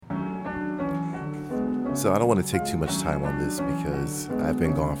So I don't want to take too much time on this because I've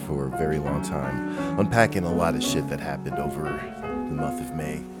been gone for a very long time, unpacking a lot of shit that happened over the month of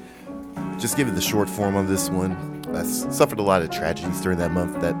May. Just give it the short form on this one. I suffered a lot of tragedies during that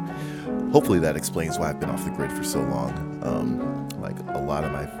month that hopefully that explains why I've been off the grid for so long. Like a lot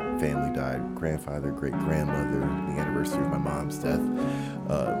of my family died, grandfather, great-grandmother, the anniversary of my mom's death,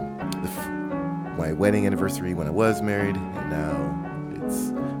 my wedding anniversary when I was married, and now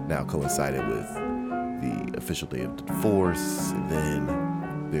it's coincided with the official day of the divorce, and then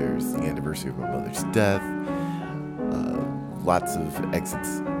there's the anniversary of my mother's death, lots of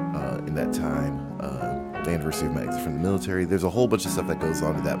exits in that time, the anniversary of my exit from the military. There's a whole bunch of stuff that goes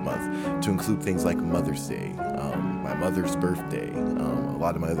on to that month, to include things like Mother's Day, my mother's birthday, a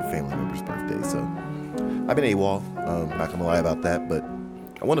lot of my other family members' birthdays. So I've been AWOL, not gonna lie about that, but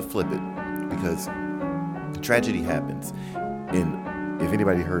I want to flip it because tragedy happens. And if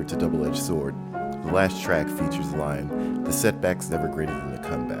anybody heard "It's a Double-Edged Sword," the last track features the line, "The setback's never greater than the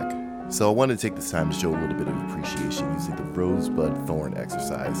comeback." So I wanted to take this time to show a little bit of appreciation using the rosebud thorn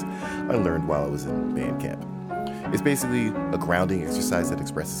exercise I learned while I was in band camp. It's basically a grounding exercise that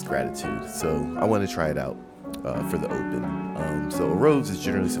expresses gratitude, so I want to try it out for the open. So a rose is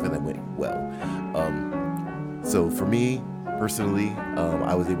generally something that went well. So for me, personally,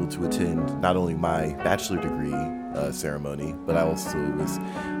 I was able to attend not only my bachelor degree ceremony, but I also was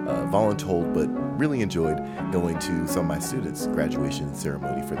voluntold but really enjoyed going to some of my students' graduation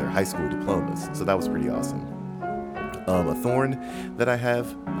ceremony for their high school diplomas. So that was pretty awesome. A thorn that I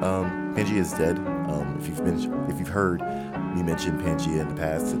have, Pangea is dead. If you've heard me mention Pangea in the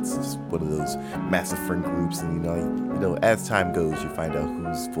past, it's just one of those massive friend groups, and you know, as time goes, you find out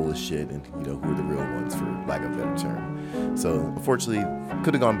who's full of shit and who are the real ones, for lack of a better term. So unfortunately,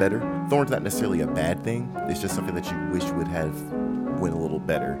 could have gone better. Thorn's not necessarily a bad thing. It's just something that you wish would have went a little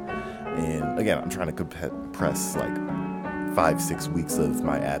better. And again, I'm trying to compress like 5-6 weeks of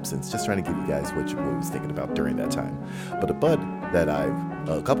my absence, just trying to give you guys what I was thinking about during that time. But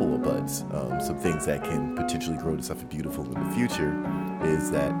a couple of buds, some things that can potentially grow to something beautiful in the future,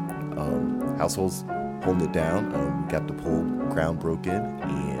 is that households holding it down. We got the pole ground broken,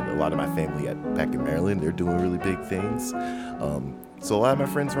 and a lot of my family back in Maryland, they're doing really big things. So a lot of my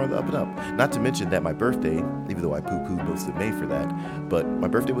friends are on the up and up. Not to mention that my birthday, even though I poo-pooed most of May for that, but my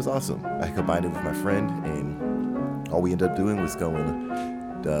birthday was awesome. I combined it with my friend, and all we ended up doing was going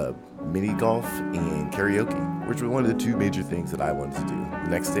mini golf and karaoke, which were one of the two major things that I wanted to do. The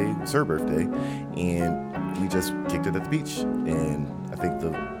next day was her birthday, and we just kicked it at the beach. And I think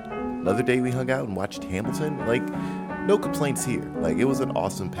another day we hung out and watched Hamilton. Like, no complaints here. Like, it was an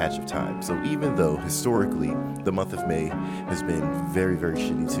awesome patch of time. So even though historically the month of May has been very, very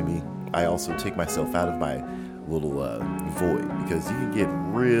shitty to me, I also take myself out of my little void, because you can get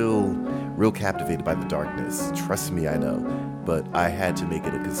real captivated by the darkness. Trust me, I know. But I had to make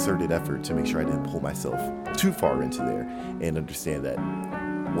it a concerted effort to make sure I didn't pull myself too far into there, and understand that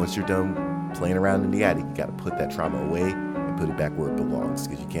once you're done playing around in the attic, you got to put that trauma away and put it back where it belongs,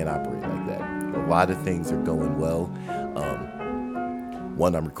 because you can't operate like that. A lot of things are going well.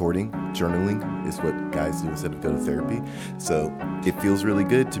 One, I'm recording. Journaling is what guys do instead of go to therapy. So it feels really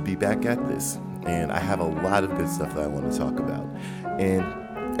good to be back at this. And I have a lot of good stuff that I want to talk about. And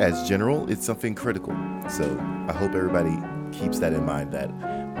as general, it's something critical. So I hope everybody keeps that in mind, that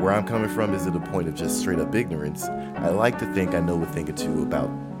where I'm coming from is at a point of just straight up ignorance. I like to think I know a thing or two about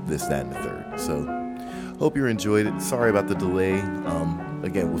this, that, and the third. So hope you enjoyed it. Sorry about the delay.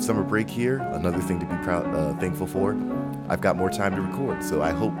 Again, with summer break here, another thing to be thankful for, I've got more time to record. So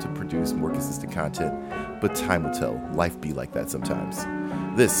I hope to produce more consistent content, but time will tell. Life be like that sometimes.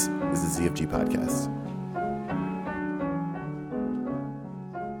 This is the ZFG Podcast.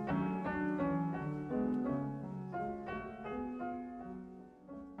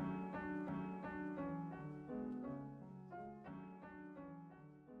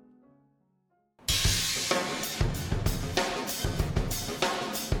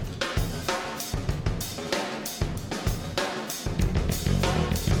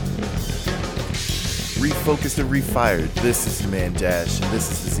 Refocused and refired. This is your man Dash, and this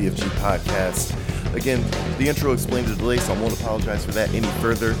is the ZFG Podcast. Again, the intro explained the delay, so I won't apologize for that any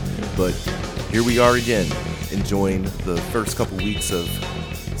further. But here we are again, enjoying the first couple weeks of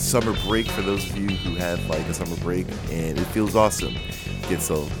summer break for those of you who have like a summer break, and it feels awesome. Gets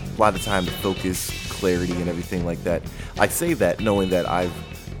a lot of time to focus, clarity, and everything like that. I say that knowing that I've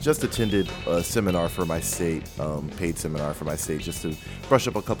just attended a seminar for my state, paid seminar for my state, just to brush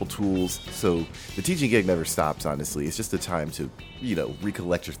up a couple tools. So the teaching gig never stops, honestly. It's just a time to,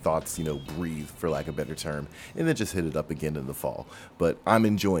 recollect your thoughts, breathe, for lack of a better term, and then just hit it up again in the fall. But I'm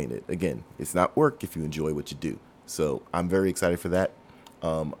enjoying it. Again, it's not work if you enjoy what you do. So I'm very excited for that.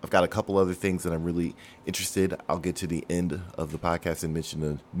 I've got a couple other things that I'm really interested. I'll get to the end of the podcast and mention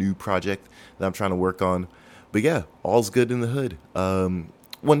a new project that I'm trying to work on. But yeah, all's good in the hood.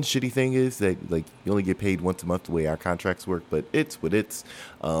 One shitty thing is that you only get paid once a month the way our contracts work, but it's what it's.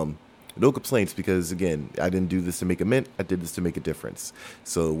 No complaints because, again, I didn't do this to make a mint. I did this to make a difference.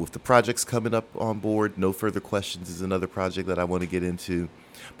 So with the projects coming up on board, No Further Questions is another project that I want to get into.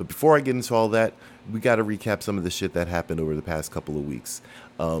 But before I get into all that, we got to recap some of the shit that happened over the past couple of weeks.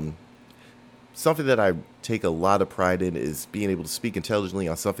 Something that I take a lot of pride in is being able to speak intelligently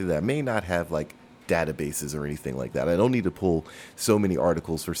on something that I may not have databases or anything like that. I don't need to pull so many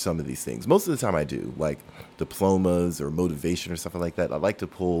articles for some of these things. Most of the time I do, like diplomas or motivation or stuff like that. I like to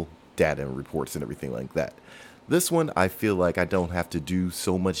pull data and reports and everything like that. This one, I feel like I don't have to do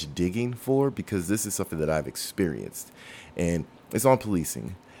so much digging for because this is something that I've experienced. And it's on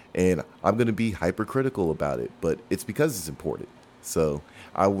policing. And I'm going to be hypercritical about it, but it's because it's important. So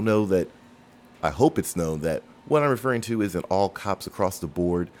I will know that, I hope it's known that what I'm referring to isn't all cops across the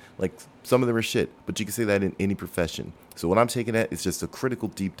board. Some of them are shit, but you can say that in any profession. So what I'm taking at is just a critical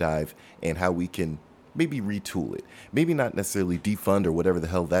deep dive and how we can maybe retool it. Maybe not necessarily defund or whatever the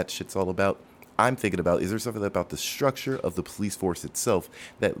hell that shit's all about. I'm thinking about, is there something about the structure of the police force itself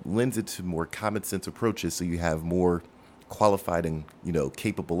that lends it to more common sense approaches so you have more qualified and,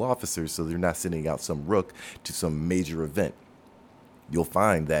 capable officers so they're not sending out some rook to some major event. You'll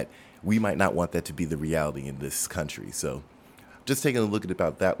find that we might not want that to be the reality in this country. So just taking a look at it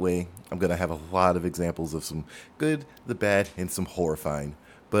about that way, I'm going to have a lot of examples of some good, the bad, and some horrifying.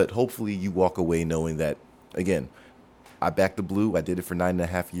 But hopefully you walk away knowing that, again, I backed the blue. I did it for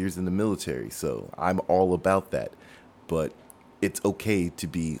 9.5 years in the military. So I'm all about that. But it's okay to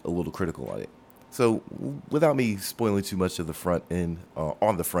be a little critical on it. So without me spoiling too much of the front end,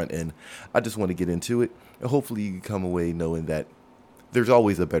 on the front end, I just want to get into it. And hopefully you come away knowing that there's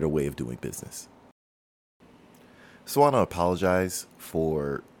always a better way of doing business. So I want to apologize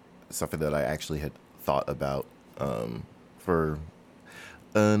for something that I actually had thought about for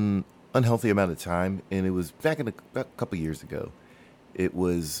an unhealthy amount of time. And it was back in a couple years ago. It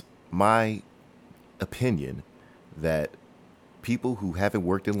was my opinion that people who haven't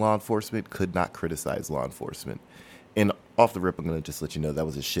worked in law enforcement could not criticize law enforcement. And off the rip, I'm going to just let you know that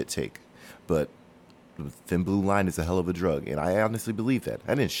was a shit take. But the thin blue line is a hell of a drug, and I honestly believe that.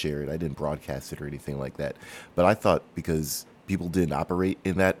 I didn't share it. I didn't broadcast it or anything like that. But I thought because people didn't operate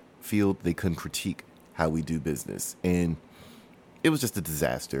in that field, they couldn't critique how we do business. And it was just a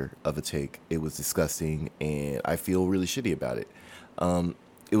disaster of a take. It was disgusting, and I feel really shitty about it.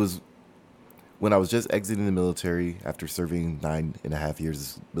 It was when I was just exiting the military after serving 9.5 years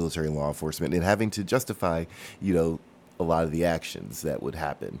as military law enforcement and having to justify, a lot of the actions that would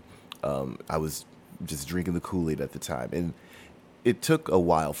happen. I was just drinking the Kool-Aid at the time. And it took a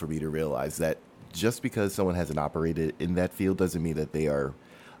while for me to realize that just because someone hasn't operated in that field doesn't mean that they are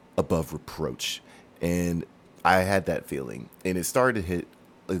above reproach. And I had that feeling. And it started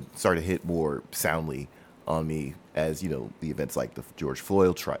to hit more soundly on me as, the events like the George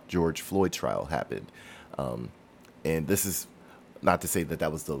Floyd trial happened. And this is not to say that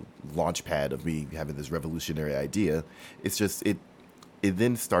that was the launch pad of me having this revolutionary idea. It's just, it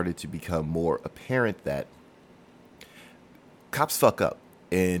then started to become more apparent that cops fuck up.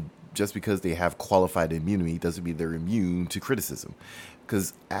 And just because they have qualified immunity doesn't mean they're immune to criticism.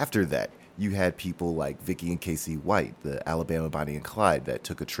 Because after that, you had people like Vicky and Casey White, the Alabama Bonnie and Clyde, that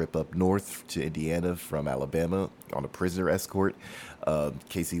took a trip up north to Indiana from Alabama on a prisoner escort.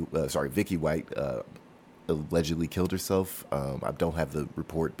 Vicky White allegedly killed herself. I don't have the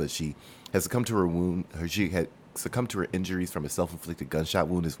report, but she has succumbed to her wound. She had succumbed to her injuries from a self-inflicted gunshot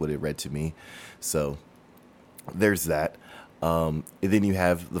wound is what it read to me. So there's that. And then you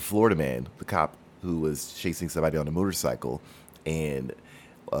have the Florida man, the cop who was chasing somebody on a motorcycle, and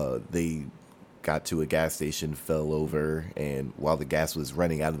they got to a gas station, fell over, and while the gas was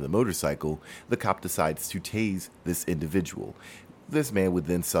running out of the motorcycle, the cop decides to tase this individual. This man would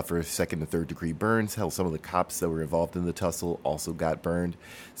then suffer second and third degree burns. Hell, some of the cops that were involved in the tussle also got burned.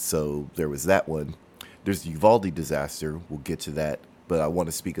 So there was that one. There's the Uvalde disaster. We'll get to that. But I want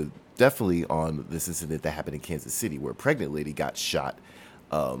to speak definitely on this incident that happened in Kansas City where a pregnant lady got shot.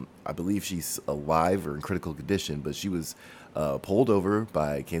 I believe she's alive or in critical condition, but she was pulled over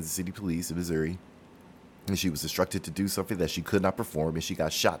by Kansas City police in Missouri. And she was instructed to do something that she could not perform, and she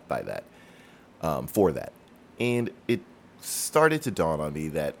got shot by that, for that. And it started to dawn on me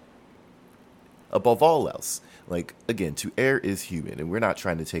that above all else, like, again, to err is human, and we're not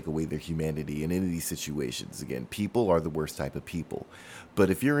trying to take away their humanity in any of these situations. Again, people are the worst type of people. But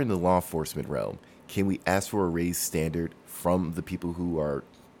if you're in the law enforcement realm, can we ask for a raised standard from the people who are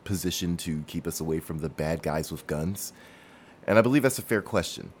positioned to keep us away from the bad guys with guns? And I believe that's a fair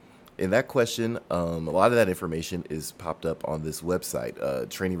question. And that question, a lot of that information is popped up on this website,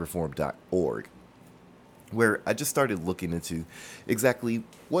 trainingreform.org, where I just started looking into exactly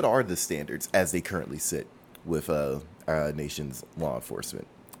what are the standards as they currently sit with our nation's law enforcement.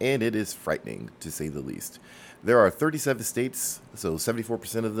 And it is frightening, to say the least. There are 37 states, so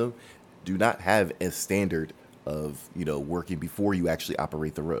 74% of them do not have a standard of, working before you actually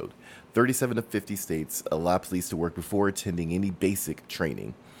operate the road. 37 of 50 states allow police to work before attending any basic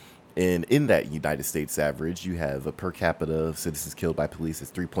training. And in that United States average, you have a per capita of citizens killed by police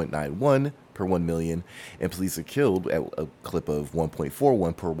as 3.91 per 1 million, and police are killed at a clip of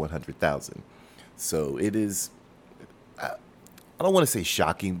 1.41 per 100,000. So it is, I don't want to say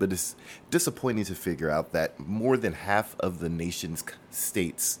shocking, but it's disappointing to figure out that more than half of the nation's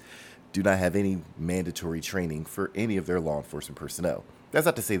states do not have any mandatory training for any of their law enforcement personnel. That's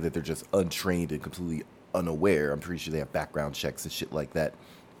not to say that they're just untrained and completely unaware. I'm pretty sure they have background checks and shit like that.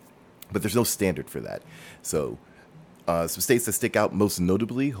 But there's no standard for that. So some states that stick out most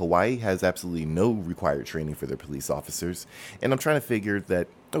notably, Hawaii has absolutely no required training for their police officers. And I'm trying to figure that,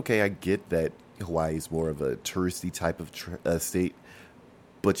 okay, I get that Hawaii is more of a touristy type of state,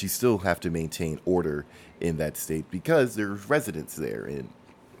 but you still have to maintain order in that state because there's residents there. And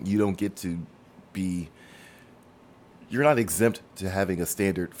you don't get to be, you're not exempt to having a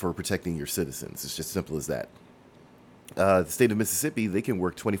standard for protecting your citizens. It's just simple as that. The state of Mississippi, they can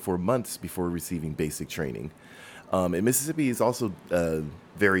work 24 months before receiving basic training. And Mississippi is also a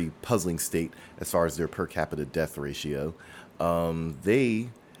very puzzling state as far as their per capita death ratio. They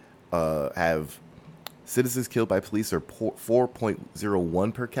have citizens killed by police are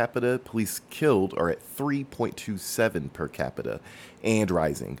 4.01 per capita. Police killed are at 3.27 per capita and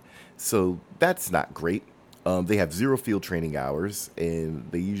rising. So that's not great. They have 0 field training hours, and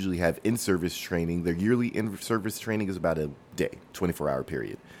they usually have in-service training. Their yearly in-service training is about a day, 24-hour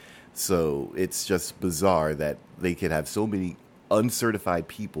period. So it's just bizarre that they can have so many uncertified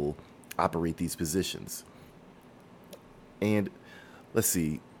people operate these positions. And let's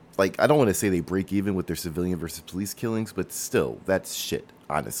see, like, I don't want to say they break even with their civilian versus police killings, but still, that's shit,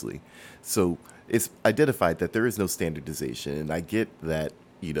 honestly. So it's identified that there is no standardization, and I get that,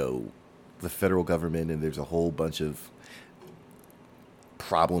 the federal government, and there's a whole bunch of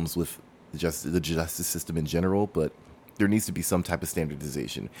problems with the justice system in general, but there needs to be some type of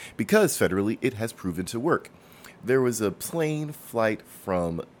standardization because federally it has proven to work. There was a plane flight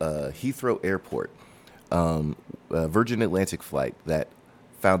from Heathrow Airport, a Virgin Atlantic flight, that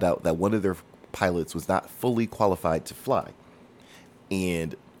found out that one of their pilots was not fully qualified to fly.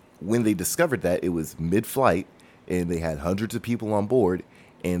 And when they discovered that, it was mid-flight and they had hundreds of people on board,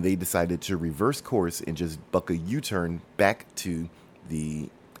 and they decided to reverse course and just buck a U-turn back to the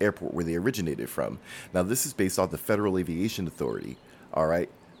airport where they originated from. Now, this is based off the Federal Aviation Authority, all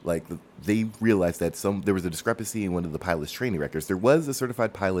right? Like, they realized that there was a discrepancy in one of the pilot's training records. There was a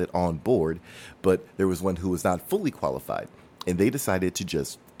certified pilot on board, but there was one who was not fully qualified. And they decided to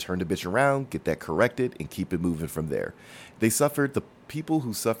just turn the bitch around, get that corrected, and keep it moving from there.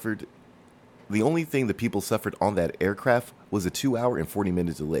 The only thing the people suffered on that aircraft was a 2-hour and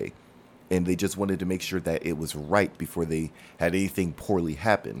 40-minute delay. And they just wanted to make sure that it was right before they had anything poorly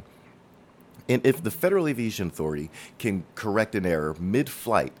happen. And if the Federal Aviation Authority can correct an error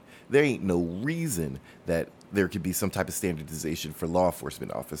mid-flight, there ain't no reason that there could be some type of standardization for law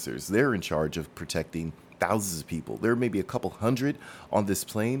enforcement officers. They're in charge of protecting thousands of people. There may be a couple hundred on this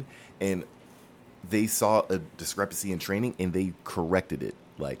plane, and they saw a discrepancy in training, and they corrected it.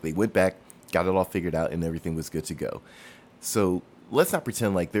 Like, they went back, got it all figured out, and everything was good to go. So let's not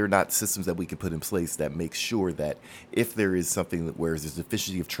pretend like there are not systems that we can put in place that make sure that if there is something where there's a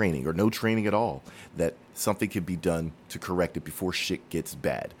deficiency of training or no training at all, that something can be done to correct it before shit gets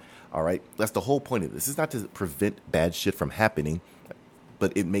bad. All right? That's the whole point of this. It's not to prevent bad shit from happening,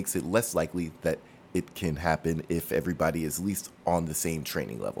 but it makes it less likely that it can happen if everybody is at least on the same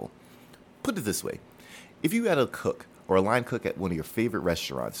training level. Put it this way. If you had a cook or a line cook at one of your favorite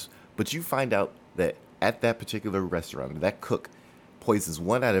restaurants, but you find out that at that particular restaurant, that cook poisons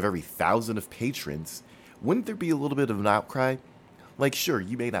 1 out of every 1,000 of patrons, wouldn't there be a little bit of an outcry? Like, sure,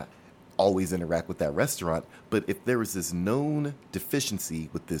 you may not always interact with that restaurant, but if there was this known deficiency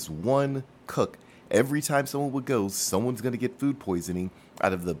with this one cook Every time someone would go, someone's going to get food poisoning.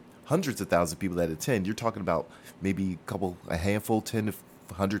 Out of the hundreds of thousands of people that attend, you're talking about maybe a handful, 10 to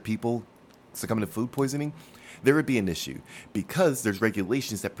 100 people succumbing to food poisoning. There would be an issue because there's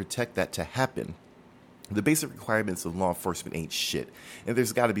regulations that protect that to happen. The basic requirements of law enforcement ain't shit, and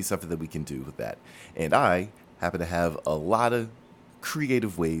there's got to be something that we can do with that. And I happen to have a lot of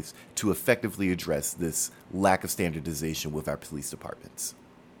creative ways to effectively address this lack of standardization with our police departments.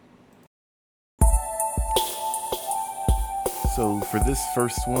 So for this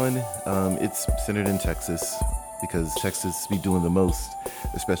first one, it's centered in Texas because Texas be doing the most,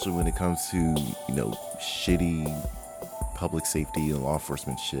 especially when it comes to, shitty public safety and law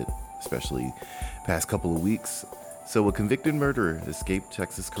enforcement shit, especially past couple of weeks. So a convicted murderer escaped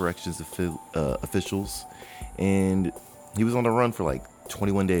Texas corrections officials, and he was on the run for like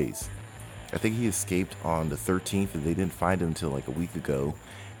 21 days. I think he escaped on the 13th, and they didn't find him until like a week ago.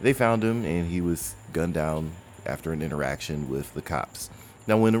 They found him, and he was gunned down after an interaction with the cops.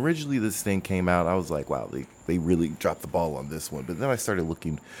 Now, when originally this thing came out, I was like, wow, they really dropped the ball on this one. But then I started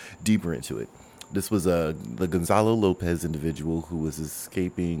looking deeper into it. This was the Gonzalo Lopez individual who was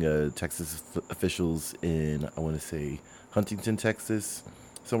escaping Texas officials in, I want to say, Huntington, Texas,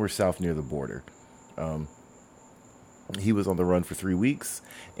 somewhere south near the border. He was on the run for 3 weeks,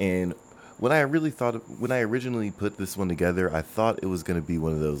 and when I originally put this one together, I thought it was going to be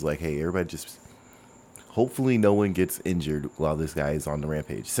one of those like, hey, everybody just, hopefully no one gets injured while this guy is on the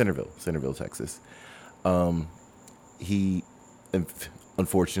rampage. Centerville, Texas.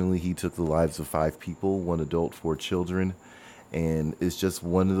 Unfortunately, he took the lives of 5 people, 1 adult, 4 children, and it's just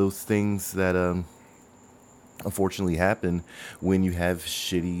one of those things that unfortunately happen when you have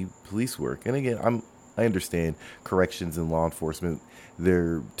shitty police work. And again, I understand corrections and law enforcement,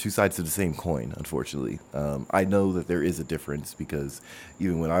 they're two sides of the same coin, unfortunately. I know that there is a difference because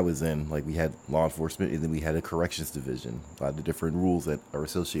even when I was in, like, we had law enforcement and then we had a corrections division, a lot of different rules that are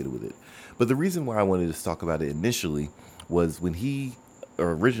associated with it. But the reason why I wanted to talk about it initially was when he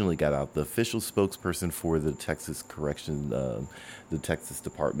originally got out, the official spokesperson for the Texas the Texas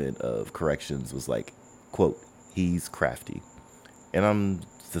Department of Corrections was like, quote, "He's crafty." And I'm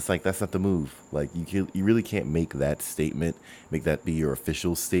just like, that's not the move. Like, you really can't make that statement, make that be your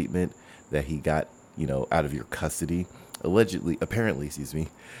official statement that he got, out of your custody. Apparently,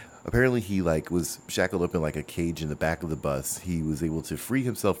 he was shackled up in like a cage in the back of the bus. He was able to free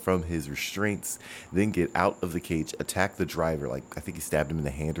himself from his restraints, then get out of the cage, attack the driver. Like, I think he stabbed him in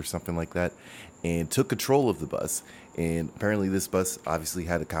the hand or something like that, and took control of the bus. And apparently this bus obviously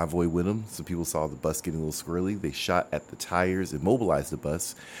had a convoy with him. Some people saw the bus getting a little squirrely. They shot at the tires, immobilized the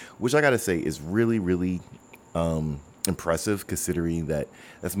bus, which I got to say is really, really impressive, considering that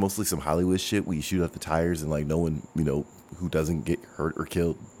that's mostly some Hollywood shit where you shoot at the tires and like no one, who doesn't get hurt or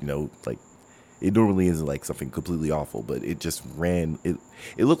killed, like it normally isn't like something completely awful, but it just ran. It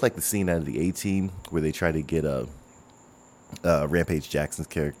looked like the scene out of the A-Team where they try to get Rampage Jackson's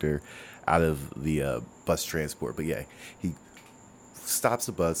character out of the bus transport. But yeah, he stops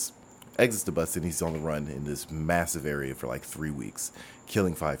the bus, exits the bus, and he's on the run in this massive area for like 3 weeks,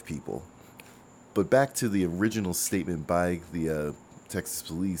 killing 5 people. But back to the original statement by the Texas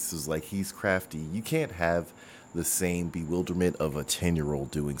police is like, he's crafty. You can't have the same bewilderment of a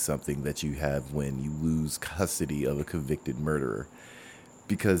 10-year-old doing something that you have when you lose custody of a convicted murderer,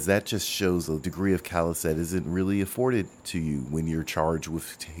 because that just shows a degree of callous that isn't really afforded to you when you're charged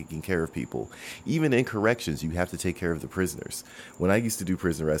with taking care of people. Even in corrections, you have to take care of the prisoners. When I used to do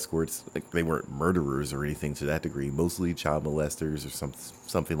prisoner escorts, like, they weren't murderers or anything to that degree, mostly child molesters or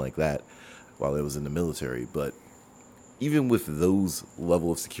something like that while I was in the military. But even with those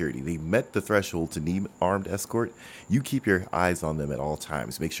level of security, they met the threshold to need armed escort. You keep your eyes on them at all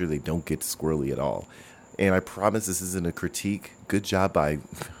times. Make sure they don't get squirrely at all. And I promise this isn't a critique. Good job by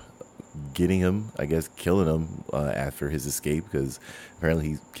getting him, I guess, killing him after his escape, because apparently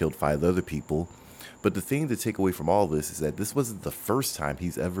he killed 5 other people. But the thing to take away from all this is that this wasn't the first time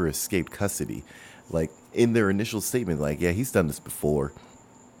he's ever escaped custody. Like, in their initial statement, like, yeah, he's done this before.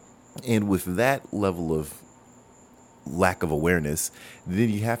 And with that level of lack of awareness, then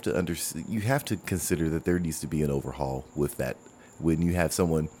you have to consider that there needs to be an overhaul with that. When you have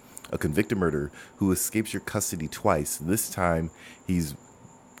someone, a convicted murderer, who escapes your custody twice, this time he's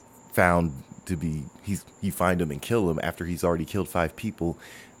found to be, you find him and kill him after he's already killed 5 people.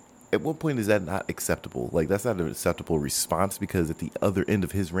 At what point is that not acceptable? Like, that's not an acceptable response, because at the other end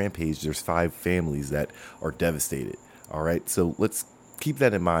of his rampage, there's 5 families that are devastated. All right, so let's keep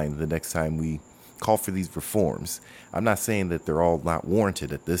that in mind the next time we call for these reforms. I'm not saying that they're all not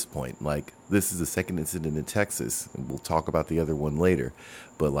warranted at this point. Like, this is the second incident in Texas, and we'll talk about the other one later.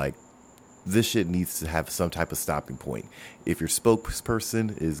 But like, this shit needs to have some type of stopping point. If your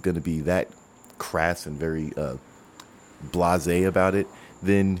spokesperson is going to be that crass and very blasé about it,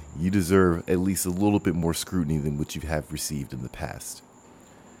 then you deserve at least a little bit more scrutiny than what you have received in the past.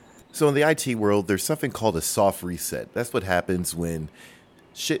 So in the IT world, there's something called a soft reset. That's what happens when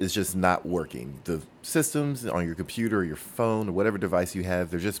shit is just not working. The systems on your computer or your phone or whatever device you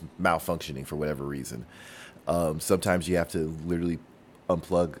have, they're just malfunctioning for whatever reason. Sometimes you have to literally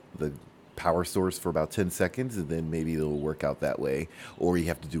unplug the power source for about 10 seconds and then maybe it'll work out that way. Or you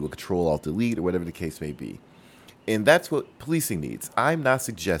have to do a Control-Alt-Delete or whatever the case may be. And that's what policing needs. I'm not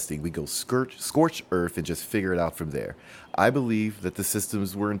suggesting we go scorch earth and just figure it out from there. I believe that the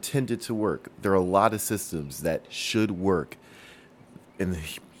systems were intended to work. There are a lot of systems that should work. And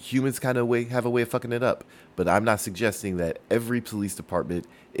humans kind of have a way of fucking it up. But I'm not suggesting that every police department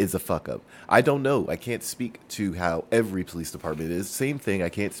is a fuck up. I don't know. I can't speak to how every police department is. Same thing, I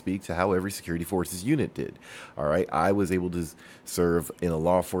can't speak to how every security forces unit did. All right. I was able to serve in a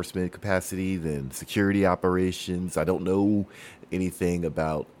law enforcement capacity, then security operations. I don't know anything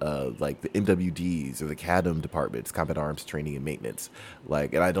about like the MWDs or the CADM departments, combat arms training and maintenance.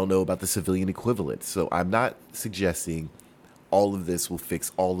 And I don't know about the civilian equivalent. So I'm not suggesting all of this will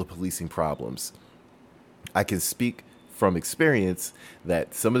fix all the policing problems. I can speak from experience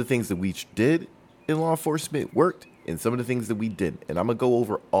that some of the things that we did in law enforcement worked and some of the things that we didn't. And I'm going to go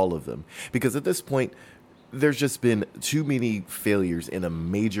over all of them because at this point, there's just been too many failures in a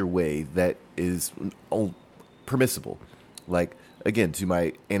major way that is permissible. Like, again, to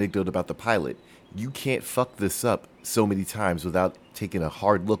my anecdote about the pilot, you can't fuck this up so many times without taking a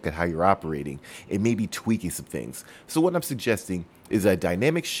hard look at how you're operating and maybe tweaking some things. So what I'm suggesting is a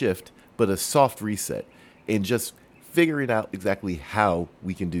dynamic shift, but a soft reset and just figuring out exactly how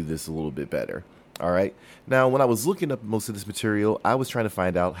we can do this a little bit better. All right. Now, when I was looking up most of this material, I was trying to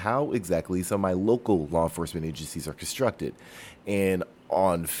find out how exactly some of my local law enforcement agencies are constructed. And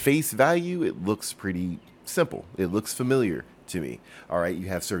on face value, it looks pretty simple. It looks familiar to me. All right. You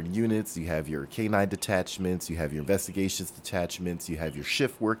have certain units. You have your K9 detachments. You have your investigations detachments. You have your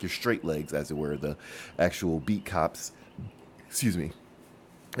shift work, your straight legs, as it were, the actual beat cops. Excuse me.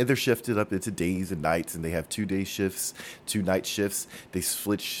 And they're shifted up into days and nights, and they have 2-day shifts, 2 night shifts. They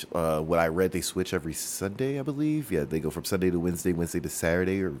switch, what I read, they switch every Sunday, I believe. Yeah, they go from Sunday to Wednesday, Wednesday to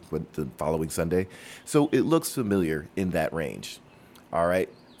Saturday, or the following Sunday. So it looks familiar in that range. All right.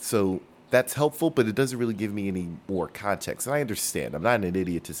 So that's helpful, but it doesn't really give me any more context. And I understand. I'm not an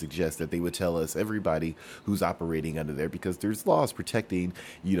idiot to suggest that they would tell us everybody who's operating under there because there's laws protecting,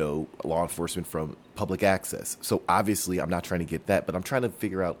 law enforcement from public access. So obviously I'm not trying to get that, but I'm trying to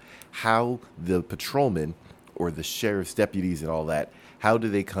figure out how the patrolmen or the sheriff's deputies and all that, how do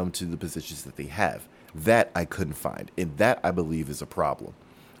they come to the positions that they have? That I couldn't find. And that I believe is a problem.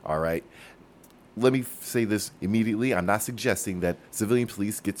 All right. Let me say this immediately. I'm not suggesting that civilian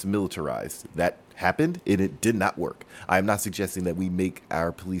police gets militarized. That happened and it did not work. I'm not suggesting that we make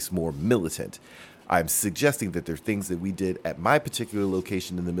our police more militant. I'm suggesting that there are things that we did at my particular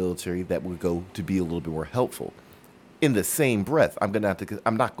location in the military that would go to be a little bit more helpful. In the same breath, I'm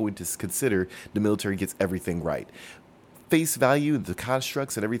not going to consider the military gets everything right. Face value, the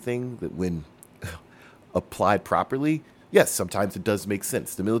constructs and everything that when applied properly, yes, sometimes it does make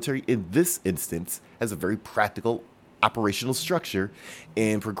sense. The military, in this instance, has a very practical operational structure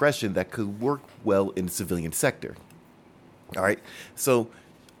and progression that could work well in the civilian sector. All right. So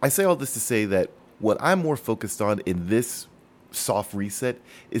I say all this to say that what I'm more focused on in this soft reset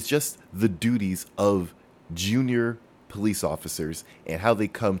is just the duties of junior police officers and how they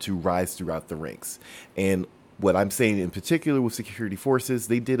come to rise throughout the ranks. And what I'm saying in particular with security forces,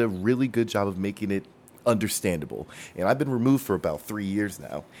 they did a really good job of making it understandable. And I've been removed for about 3 years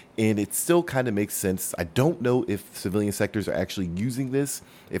now, and it still kind of makes sense. I don't know if civilian sectors are actually using this,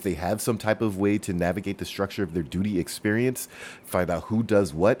 if they have some type of way to navigate the structure of their duty experience, find out who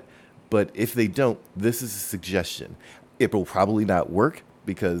does what. But if they don't, this is a suggestion. It will probably not work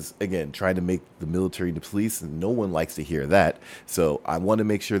because, again, trying to make the military into police, no one likes to hear that. So I want to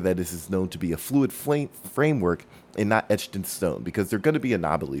make sure that this is known to be a fluid framework and not etched in stone, because there are going to be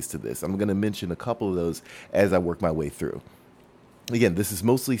anomalies to this. I'm going to mention a couple of those as I work my way through. Again, this is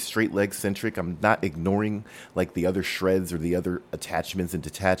mostly straight leg centric. I'm not ignoring like the other shreds or the other attachments and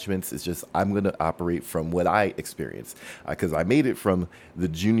detachments. It's just I'm going to operate from what I experienced because I made it from the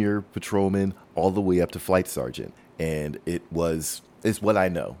junior patrolman all the way up to flight sergeant, and it's what I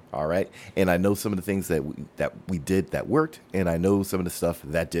know. All right. And I know some of the things that we did that worked, and I know some of the stuff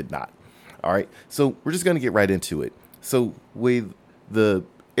that did not. All right. So we're just going to get right into it. So with the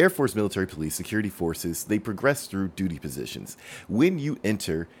Air Force, military, police, security forces, they progress through duty positions. When you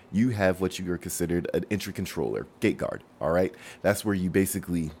enter, you have what you are considered an entry controller, gate guard, all right? That's where you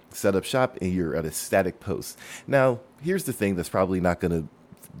basically set up shop and you're at a static post. Now, here's the thing that's probably not going to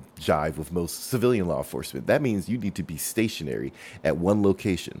jive with most civilian law enforcement. That means you need to be stationary at one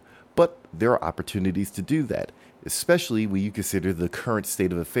location. But there are opportunities to do that, especially when you consider the current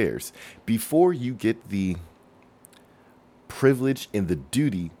state of affairs. Before you get the privilege and the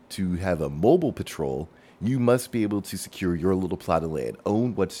duty to have a mobile patrol, you must be able to secure your little plot of land,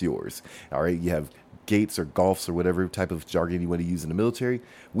 own what's yours. All right, you have gates or golfs or whatever type of jargon you want to use in the military.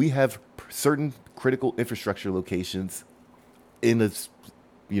 We have certain critical infrastructure locations in a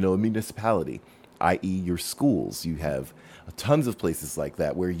municipality, i.e. your schools. You have tons of places like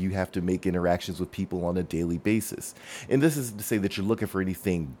that where you have to make interactions with people on a daily basis. And this isn't to say that you're looking for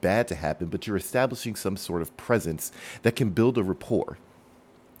anything bad to happen, but you're establishing some sort of presence that can build a rapport.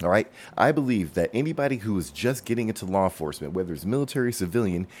 All right. I believe that anybody who is just getting into law enforcement, whether it's military or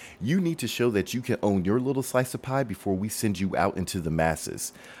civilian, you need to show that you can own your little slice of pie before we send you out into the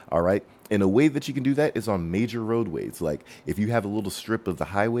masses. All right. And a way that you can do that is on major roadways. Like if you have a little strip of the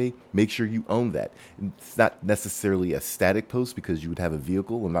highway, make sure you own that. It's not necessarily a static post because you would have a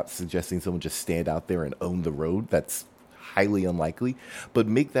vehicle. I'm not suggesting someone just stand out there and own the road. That's highly unlikely, but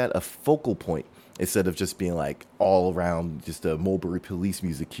make that a focal point instead of just being like all around just a Mulberry Police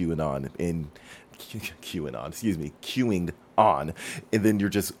music queuing on, and then you're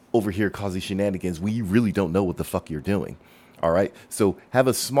just over here causing shenanigans when you really don't know what the fuck you're doing. All right, so have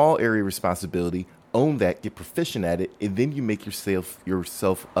a small area responsibility, own that, get proficient at it, and then you make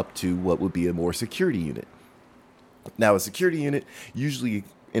yourself up to what would be a more security unit. Now, a security unit, usually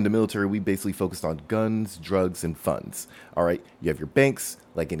in the military, we basically focused on guns, drugs, and funds. All right. You have your banks,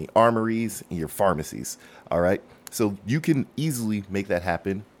 like any armories, and your pharmacies. All right. So you can easily make that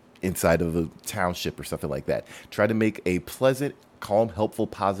happen inside of a township or something like that. Try to make a pleasant, calm, helpful,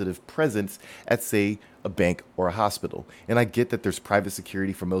 positive presence at, say, a bank or a hospital. And I get that there's private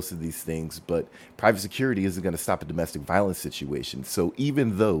security for most of these things, but private security isn't going to stop a domestic violence situation. So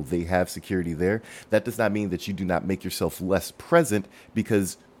even though they have security there, that does not mean that you do not make yourself less present,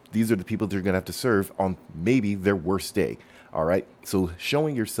 because these are the people that you're going to have to serve on maybe their worst day. All right. So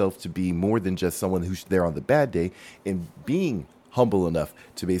showing yourself to be more than just someone who's there on the bad day, and being humble enough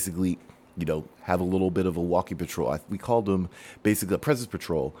to basically, have a little bit of a walking patrol. We called them basically a presence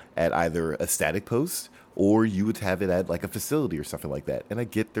patrol at either a static post, or you would have it at like a facility or something like that. And I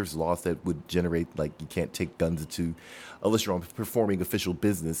get there's laws that would generate, like, you can't take guns into, unless you're on performing official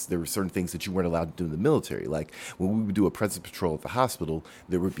business. There were certain things that you weren't allowed to do in the military. Like when we would do a presence patrol at the hospital,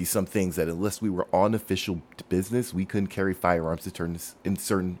 there would be some things that unless we were on official business, we couldn't carry firearms to turn in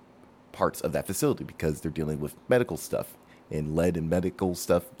certain parts of that facility because they're dealing with medical stuff. And lead and medical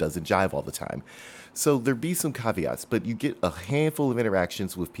stuff doesn't jive all the time. So there'd be some caveats, but you get a handful of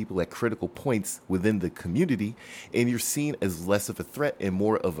interactions with people at critical points within the community, and you're seen as less of a threat and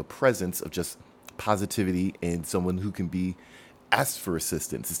more of a presence of just positivity and someone who can be asked for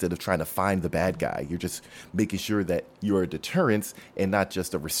assistance instead of trying to find the bad guy. You're just making sure that you're a deterrence and not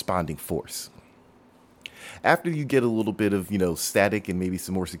just a responding force. After you get a little bit of, static and maybe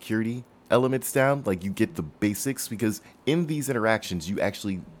some more security elements down, like you get the basics, because in these interactions you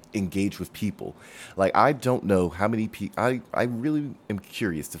actually engage with people. Like I don't know how many people, I really am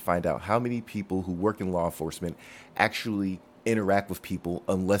curious to find out how many people who work in law enforcement actually interact with people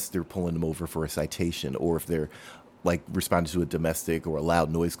unless they're pulling them over for a citation, or if they're like responding to a domestic or a loud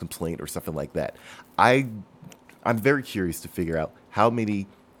noise complaint or something like that. I'm very curious to figure out how many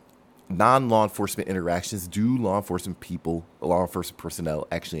non-law enforcement interactions do law enforcement personnel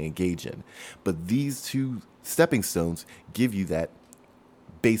actually engage in. But these two stepping stones give you that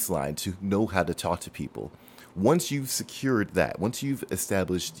baseline to know how to talk to people. Once you've secured that, once you've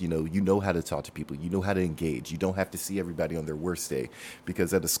established, you know how to talk to people, you know how to engage, you don't have to see everybody on their worst day.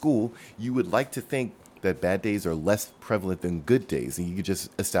 Because at a school, you would like to think that bad days are less prevalent than good days, and you could just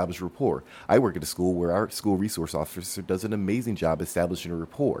establish rapport. I work at a school where our school resource officer does an amazing job establishing a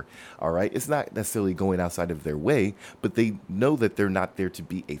rapport. All right. It's not necessarily going outside of their way, but they know that they're not there to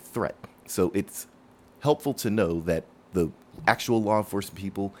be a threat. So it's helpful to know that the actual law enforcement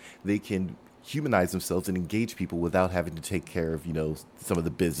people, they can humanize themselves and engage people without having to take care of, some of the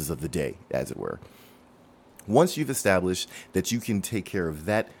business of the day, as it were. Once you've established that you can take care of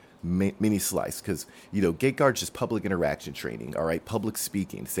that mini slice, because gate guard just public interaction training, all right, public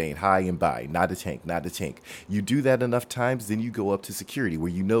speaking, saying hi and bye, not a tank. You do that enough times, then you go up to security,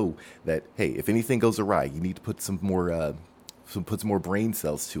 where that, hey, if anything goes awry, you need to put some more puts more brain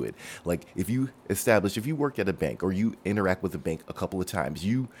cells to it. Like if you work at a bank or you interact with a bank a couple of times,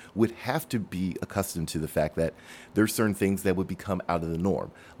 you would have to be accustomed to the fact that there's certain things that would become out of the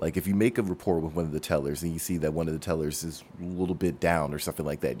norm. Like if you make a rapport with one of the tellers and you see that one of the tellers is a little bit down or something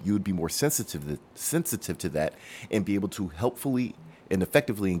like that, you would be more sensitive to that and be able to helpfully and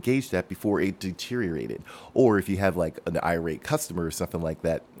effectively engage that before it deteriorated. Or if you have like an irate customer or something like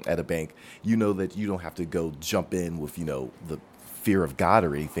that at a bank, you know that you don't have to go jump in with, the fear of God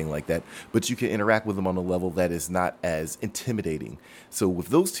or anything like that, but you can interact with them on a level that is not as intimidating. So with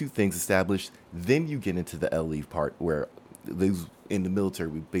those two things established, then you get into the LE part where those in the military,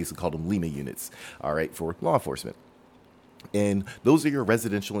 we basically call them Lima units, all right, for law enforcement. And those are your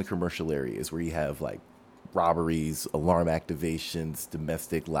residential and commercial areas where you have like robberies, alarm activations,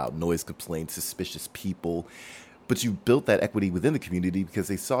 domestic loud noise complaints, suspicious people. But you built that equity within the community because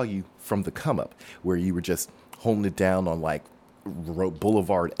they saw you from the come up, where you were just holding it down on like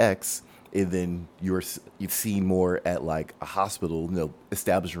Boulevard X, and then you've seen more at like a hospital,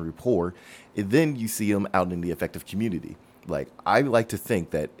 establishing rapport, and then you see them out in the effective community. Like I like to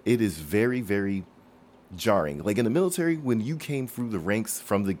think that it is very, very jarring. Like in the military, when you came through the ranks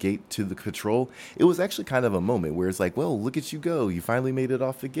from the gate to the patrol, it was actually kind of a moment where it's like, well, look at you go. You finally made it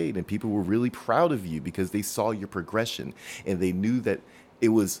off the gate. And people were really proud of you because they saw your progression and they knew that it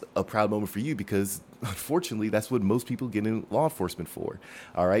was a proud moment for you because unfortunately, that's what most people get in law enforcement for.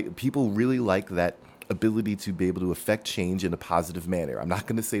 All right. People really like that ability to be able to affect change in a positive manner. I'm not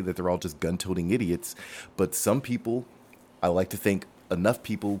going to say that they're all just gun-toting idiots, but some people, I like to think, enough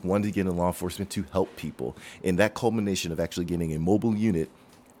people wanted to get in law enforcement to help people. And that culmination of actually getting a mobile unit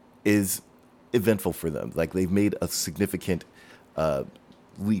is eventful for them. Like they've made a significant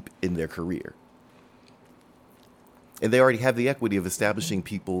leap in their career. And they already have the equity of establishing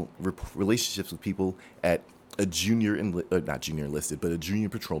relationships with people at a not junior enlisted, but a junior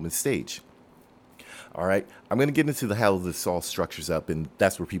patrolman stage. All right, I'm going to get into how this all structures up, and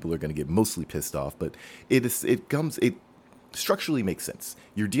that's where people are going to get mostly pissed off. But it structurally makes sense.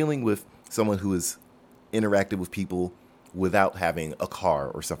 You're dealing with someone who has interacted with people without having a car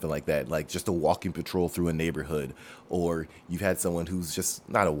or something like that, like just a walking patrol through a neighborhood, or you've had someone who's just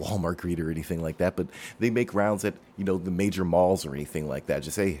not a Walmart greeter or anything like that, but they make rounds at, the major malls or anything like that.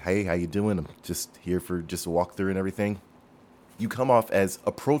 Just say, hey, how you doing? I'm just here for just a walk through and everything. You come off as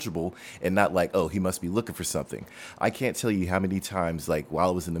approachable and not like, oh, he must be looking for something. I can't tell you how many times, like while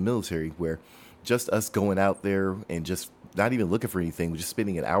I was in the military, where just us going out there and just not even looking for anything, just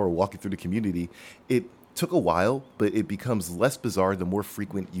spending an hour walking through the community, it took a while, but it becomes less bizarre the more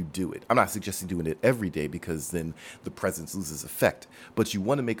frequent you do it. I'm not suggesting doing it every day because then the presence loses effect, but you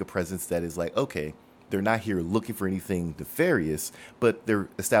want to make a presence that is like, okay, they're not here looking for anything nefarious, but they're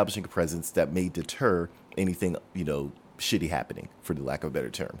establishing a presence that may deter anything, shitty happening, for the lack of a better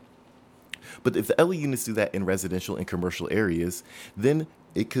term. But if the LE units do that in residential and commercial areas, then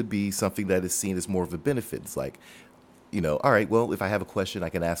it could be something that is seen as more of a benefit. It's like, all right, well, if I have a question, I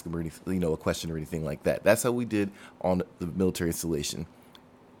can ask them or anything, a question or anything like that. That's how we did on the military installation.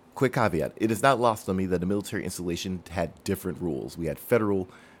 Quick caveat. It is not lost on me that the military installation had different rules. We had federal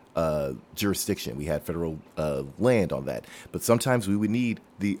jurisdiction. We had federal land on that. But sometimes we would need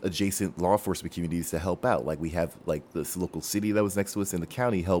the adjacent law enforcement communities to help out. Like we have like this local city that was next to us in the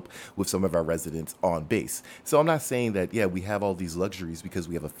county help with some of our residents on base. So I'm not saying that, we have all these luxuries because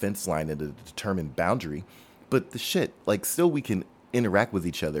we have a fence line and a determined boundary. But the shit, like still we can interact with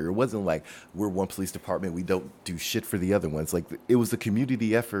each other. It wasn't like we're one police department, we don't do shit for the other ones. Like it was a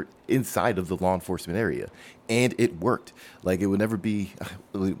community effort inside of the law enforcement area, and it worked. Like it wouldn't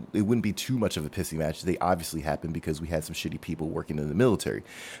be too much of a pissing match. They obviously happened because we had some shitty people working in the military.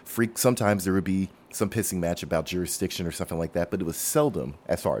 Sometimes there would be some pissing match about jurisdiction or something like that, but it was seldom,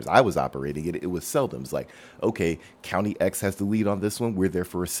 as far as I was operating it, it was seldom. It's like, okay, County X has the lead on this one, we're there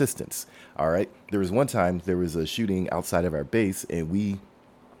for assistance. All right. There was one time there was a shooting outside of our base, and we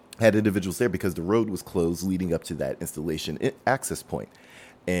had individuals there because the road was closed leading up to that installation access point.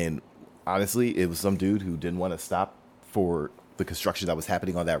 And honestly, it was some dude who didn't want to stop for the construction that was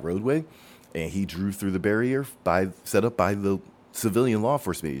happening on that roadway, and he drew through the barrier set up by the civilian law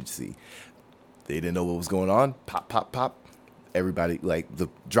enforcement agency. They didn't know what was going on. Pop, pop, pop. Everybody, like the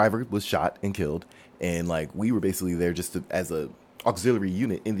driver was shot and killed. And like we were basically there just as a auxiliary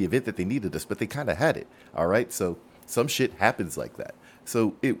unit in the event that they needed us, but they kind of had it. All right. So some shit happens like that.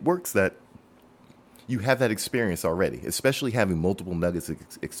 So it works that you have that experience already, especially having multiple nuggets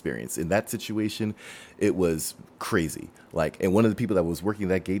experience. In that situation, it was crazy. Like, and one of the people that was working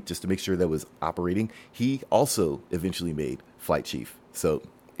that gate just to make sure that was operating, he also eventually made flight chief. So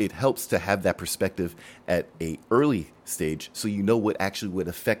it helps to have that perspective at a early stage so you know what actually would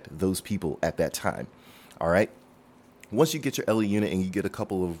affect those people at that time. All right. Once you get your LE unit and you get a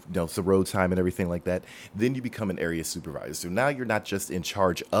couple of, some road time and everything like that, then you become an area supervisor. So now you're not just in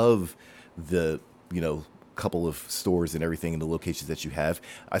charge of the, couple of stores and everything in the locations that you have.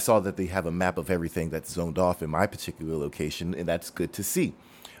 I saw that they have a map of everything that's zoned off in my particular location, and that's good to see.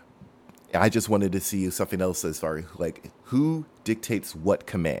 I just wanted to see something else as far as like who dictates what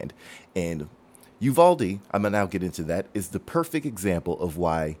command. And Uvalde, I'm going to now get into that, is the perfect example of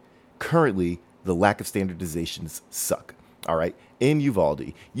why currently the lack of standardizations suck. All right. In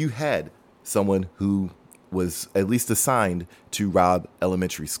Uvalde, you had someone who was at least assigned to Robb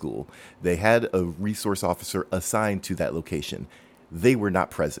Elementary School. They had a resource officer assigned to that location. They were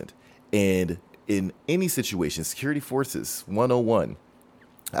not present. And in any situation, security forces 101,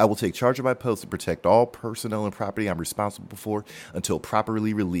 I will take charge of my post to protect all personnel and property I'm responsible for until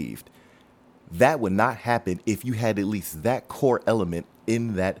properly relieved. That would not happen if you had at least that core element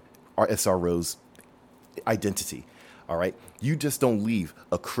in that SRO's identity. All right. You just don't leave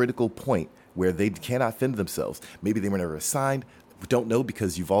a critical point where they cannot fend themselves. Maybe they were never assigned. We don't know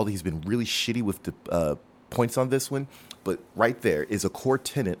because Uvalde's been really shitty with the points on this one. But right there is a core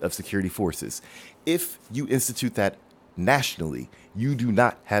tenet of security forces. If you institute that nationally, you do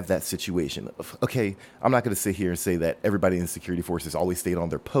not have that situation. Okay, I'm not going to sit here and say that everybody in the security forces always stayed on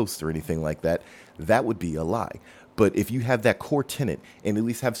their posts or anything like that. That would be a lie. But if you have that core tenet and at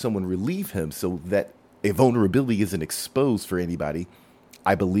least have someone relieve him so that a vulnerability isn't exposed for anybody,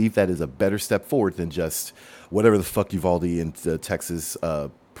 I believe that is a better step forward than just whatever the fuck Uvalde and Texas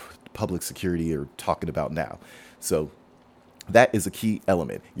public security are talking about now. So that is a key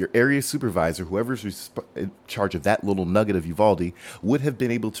element. Your area supervisor, whoever's in charge of that little nugget of Uvalde, would have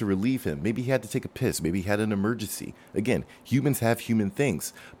been able to relieve him. Maybe he had to take a piss. Maybe he had an emergency. Again, humans have human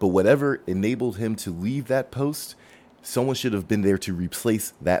things. But whatever enabled him to leave that post, someone should have been there to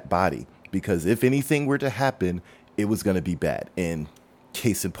replace that body. Because if anything were to happen, it was going to be bad. And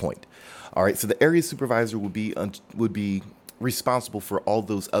case in point. All right, so the area supervisor would be responsible for all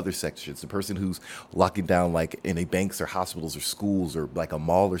those other sections. The person who's locking down like in a banks or hospitals or schools or like a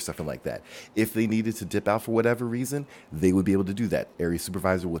mall or something like that. If they needed to dip out for whatever reason, they would be able to do that. Area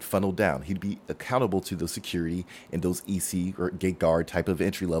supervisor would funnel down. He'd be accountable to those security and those EC or gate guard type of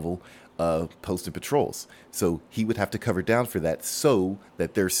entry level posted patrols. So he would have to cover down for that so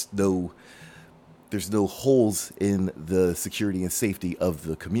that there's no holes in the security and safety of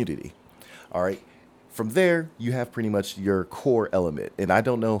the community. All right. From there, you have pretty much your core element. And I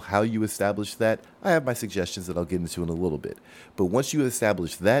don't know how you establish that. I have my suggestions that I'll get into in a little bit. But once you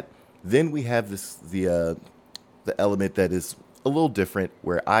establish that, then we have the element that is a little different,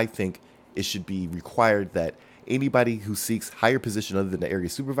 where I think it should be required that anybody who seeks higher position other than the area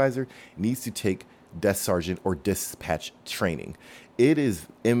supervisor needs to take desk sergeant or dispatch training. It is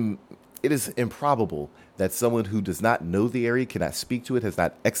improbable that someone who does not know the area, cannot speak to it, has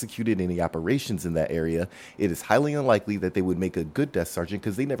not executed any operations in that area. It is highly unlikely that they would make a good desk sergeant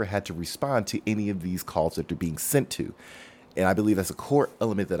because they never had to respond to any of these calls that they're being sent to. And I believe that's a core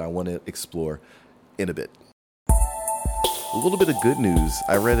element that I want to explore in a bit. A little bit of good news.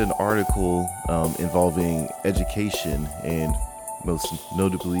 I read an article involving education and most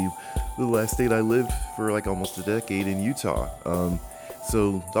notably the last state I lived for like almost a decade in Utah.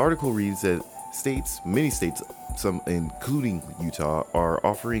 So the article reads that many states, some including Utah, are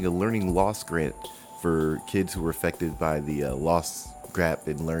offering a learning loss grant for kids who were affected by the loss gap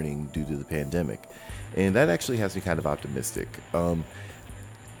in learning due to the pandemic. And that actually has me kind of optimistic.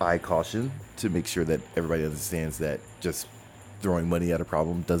 I caution to make sure that everybody understands that just throwing money at a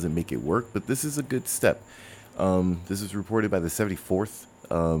problem doesn't make it work, but this is a good step. This is reported by the 74th.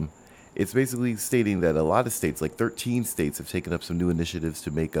 It's basically stating that a lot of states, like 13 states, have taken up some new initiatives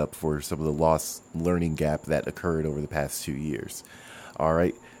to make up for some of the lost learning gap that occurred over the past 2 years. All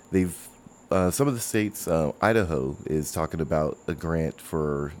right. Some of the states, Idaho is talking about a grant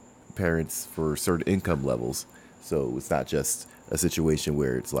for parents for certain income levels. So it's not just a situation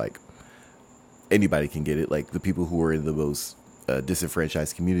where it's like anybody can get it. Like the people who are in the most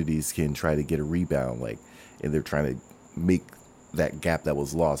disenfranchised communities can try to get a rebound, and they're trying to make that gap that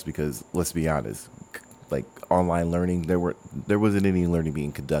was lost, because let's be honest, like online learning, there wasn't any learning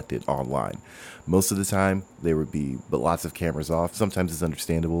being conducted online. Most of the time there would be, but lots of cameras off. Sometimes it's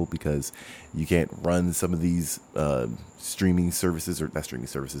understandable because you can't run some of these streaming services, or not streaming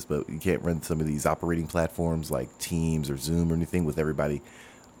services, but you can't run some of these operating platforms like Teams or Zoom or anything with everybody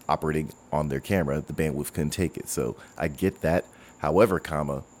operating on their camera. The bandwidth couldn't take it. So I get that. However,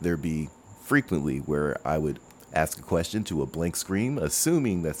 there'd be frequently where I would ask a question to a blank screen,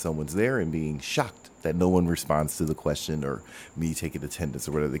 assuming that someone's there and being shocked that no one responds to the question or me taking attendance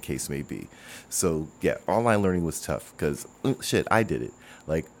or whatever the case may be. So yeah, online learning was tough because shit, I did it.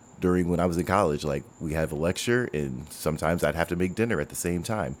 Like during when I was in college, like we have a lecture and sometimes I'd have to make dinner at the same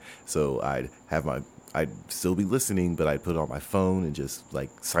time. So I'd still be listening, but I'd put it on my phone and just like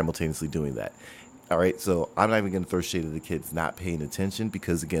simultaneously doing that. All right, so I'm not even going to throw shade at the kids not paying attention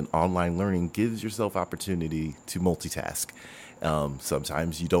because, again, online learning gives yourself opportunity to multitask.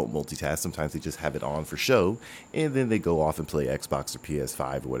 Sometimes you don't multitask. Sometimes they just have it on for show, and then they go off and play Xbox or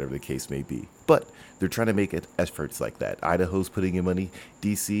PS5 or whatever the case may be. But they're trying to make it efforts like that. Idaho's putting in money.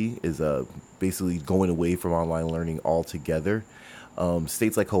 DC is basically going away from online learning altogether.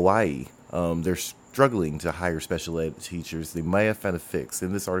 States like Hawaii, they're struggling to hire special ed teachers. They might have found a fix.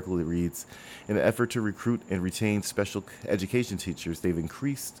 In this article, it reads, in an effort to recruit and retain special education teachers, they've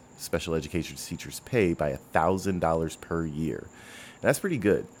increased special education teachers' pay by $1,000 per year. And that's pretty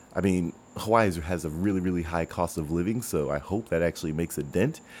good. I mean, Hawaii has a really, really high cost of living, so I hope that actually makes a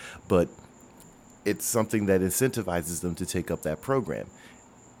dent. But it's something that incentivizes them to take up that program.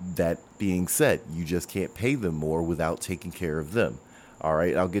 That being said, you just can't pay them more without taking care of them. All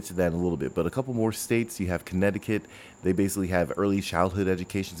right, I'll get to that in a little bit. But a couple more states, you have Connecticut. They basically have early childhood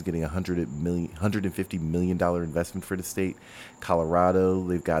education is getting $150 million investment for the state. Colorado,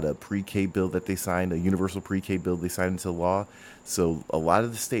 they've got a pre-K bill that they signed, a universal pre-K bill they signed into law. So a lot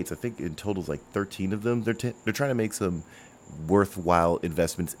of the states, I think in total is like 13 of them, they're trying to make some worthwhile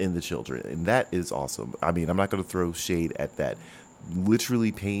investments in the children. And that is awesome. I mean, I'm not going to throw shade at that.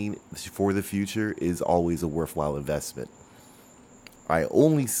 Literally paying for the future is always a worthwhile investment. I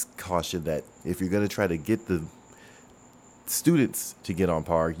only caution that if you're going to try to get the students to get on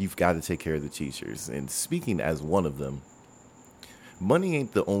par, you've got to take care of the teachers. And speaking as one of them, money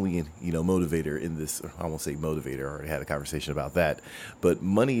ain't the only, motivator in this. I won't say motivator. I already had a conversation about that. But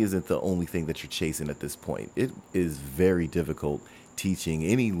money isn't the only thing that you're chasing at this point. It is very difficult teaching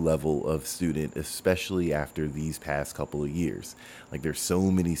any level of student, especially after these past couple of years. Like there's so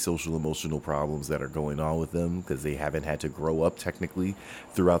many social emotional problems that are going on with them because they haven't had to grow up technically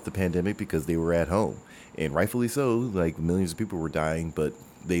throughout the pandemic because they were at home. And rightfully so, like millions of people were dying, but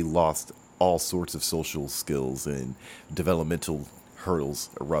they lost all sorts of social skills and developmental hurdles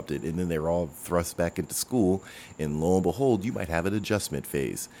erupted, and then they're all thrust back into school, and lo and behold, you might have an adjustment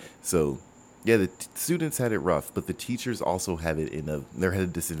phase. So yeah, the students had it rough, but the teachers also have it they're at a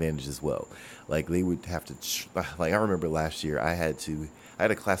disadvantage as well. Like they would have to, like I remember last year I had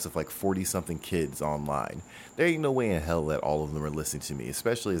a class of like 40 something kids online. There ain't no way in hell that all of them are listening to me,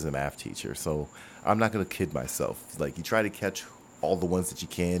 especially as a math teacher. So I'm not going to kid myself. Like you try to catch all the ones that you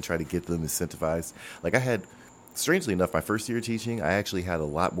can, try to get them incentivized. Like strangely enough, my first year teaching, I actually had a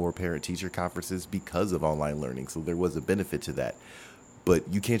lot more parent-teacher conferences because of online learning. So there was a benefit to that. But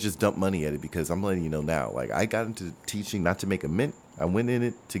you can't just dump money at it because I'm letting you know now, like I got into teaching not to make a mint. I went in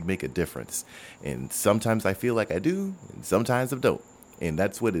it to make a difference. And sometimes I feel like I do, and sometimes I don't. And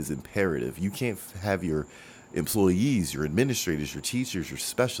that's what is imperative. You can't have your employees, your administrators, your teachers, your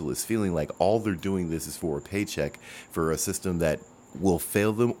specialists feeling like all they're doing this is for a paycheck for a system that will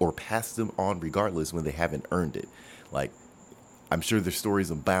fail them or pass them on regardless when they haven't earned it. Like, I'm sure there's stories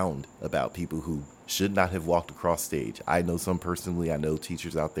abound about people who should not have walked across stage. I know some personally. I know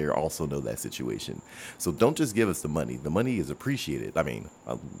teachers out there also know that situation. So don't just give us the money. The money is appreciated. I mean,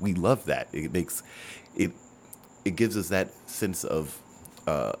 we love that. It gives us that sense of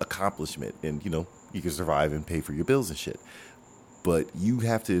accomplishment, and you can survive and pay for your bills and shit. But you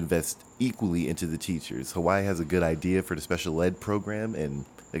have to invest equally into the teachers. Hawaii has a good idea for the special ed program, and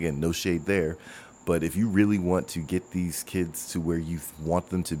again, no shade there. But if you really want to get these kids to where you want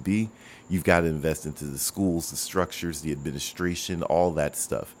them to be, you've got to invest into the schools, the structures, the administration, all that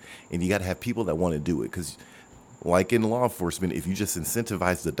stuff. And you got to have people that want to do it. Because like in law enforcement, if you just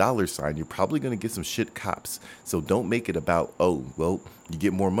incentivize the dollar sign, you're probably going to get some shit cops. So don't make it about, oh, well, you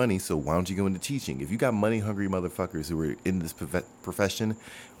get more money, so why don't you go into teaching? If you got money-hungry motherfuckers who are in this profession,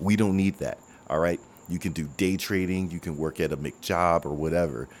 we don't need that, all right? You can do day trading. You can work at a McJob or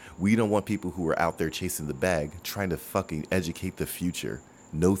whatever. We don't want people who are out there chasing the bag, trying to fucking educate the future.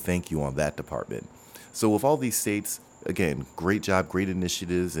 No thank you on that department. So with all these states, again, great job, great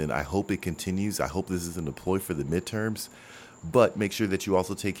initiatives, and I hope it continues. I hope this isn't a ploy for the midterms, but make sure that you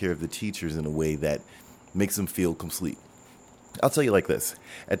also take care of the teachers in a way that makes them feel complete. I'll tell you like this.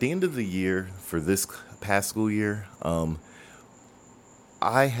 At the end of the year for this past school year,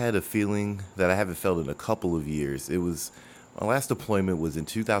 I had a feeling that I haven't felt in a couple of years. My last deployment was in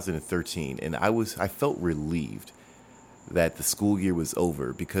 2013, and I felt relieved that the school year was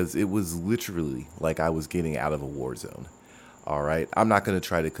over because it was literally like I was getting out of a war zone. All right. I'm not going to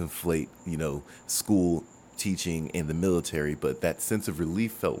try to conflate, school teaching and the military, but that sense of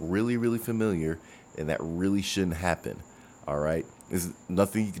relief felt really, really familiar, and that really shouldn't happen. All right. There's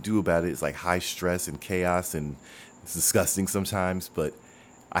nothing you can do about it. It's like high stress and chaos, and it's disgusting sometimes, but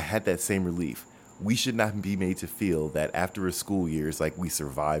I had that same relief. We should not be made to feel that after a school year, it's like we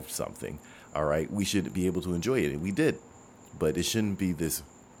survived something. All right. We should be able to enjoy it, and we did, but it shouldn't be this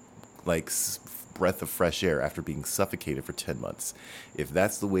like breath of fresh air after being suffocated for 10 months. If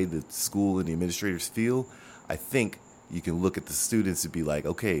that's the way the school and the administrators feel, I think you can look at the students and be like,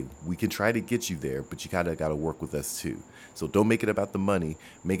 okay, we can try to get you there, but you kind of got to work with us too. So don't make it about the money,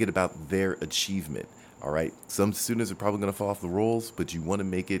 make it about their achievement. All right. Some students are probably going to fall off the rolls, but you want to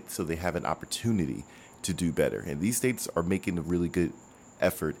make it so they have an opportunity to do better. And these states are making a really good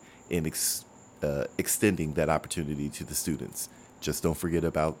effort in extending that opportunity to the students. Just don't forget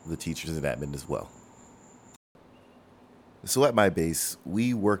about the teachers and admin as well. So at my base,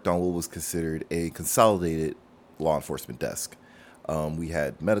 we worked on what was considered a consolidated law enforcement desk. We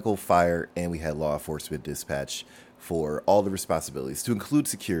had medical, fire, and we had law enforcement dispatch for all the responsibilities, to include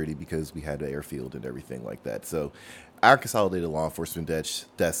security because we had an airfield and everything like that. So our consolidated law enforcement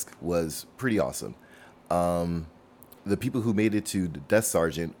desk was pretty awesome. The people who made it to the desk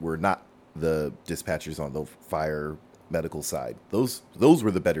sergeant were not the dispatchers on the fire medical side. Those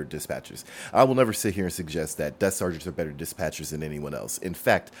were the better dispatchers. I will never sit here and suggest that desk sergeants are better dispatchers than anyone else. In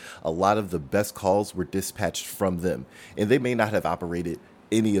fact, a lot of the best calls were dispatched from them, and they may not have operated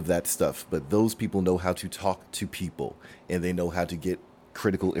any of that stuff, but those people know how to talk to people, and they know how to get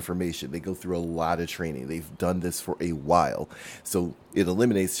critical information. They go through a lot of training. They've done this for a while. So it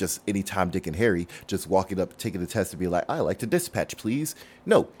eliminates just any Tom, Dick, and Harry just walking up, taking the test and be like, I like to dispatch, please.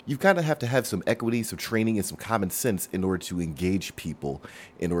 No, you kind of have to have some equity, some training, and some common sense in order to engage people,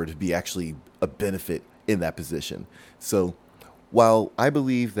 in order to be actually a benefit in that position. So while I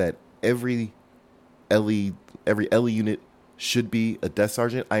believe that every LE unit should be a desk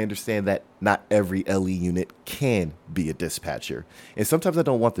sergeant, I understand that not every LE unit can be a dispatcher. And sometimes I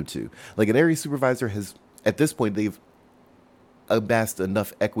don't want them to. Like an area supervisor has, at this point, they've amassed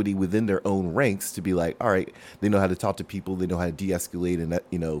enough equity within their own ranks to be like, all right, they know how to talk to people, they know how to de-escalate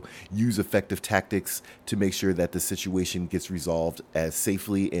and, use effective tactics to make sure that the situation gets resolved as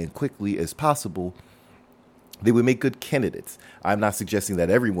safely and quickly as possible. They would make good candidates. I'm not suggesting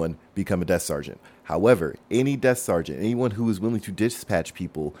that everyone become a desk sergeant. However, any desk sergeant, anyone who is willing to dispatch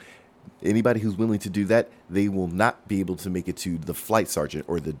people, anybody who's willing to do that, they will not be able to make it to the flight sergeant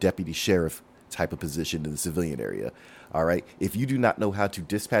or the deputy sheriff type of position in the civilian area. All right. If you do not know how to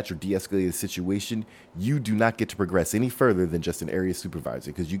dispatch or de-escalate a situation, you do not get to progress any further than just an area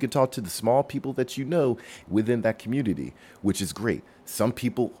supervisor, because you can talk to the small people that you know within that community, which is great. Some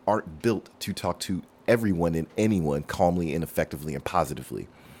people aren't built to talk to everyone and anyone calmly and effectively and positively.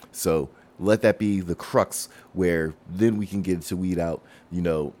 So let that be the crux where then we can get to weed out,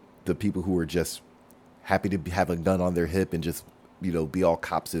 the people who are just happy to have a gun on their hip and just, be all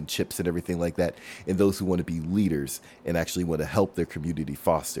cops and chips and everything like that. And those who want to be leaders and actually want to help their community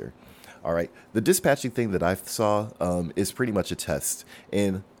foster. All right. The dispatching thing that I saw is pretty much a test.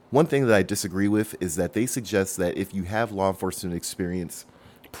 And one thing that I disagree with is that they suggest that if you have law enforcement experience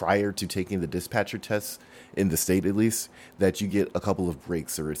prior to taking the dispatcher tests, in the state at least, that you get a couple of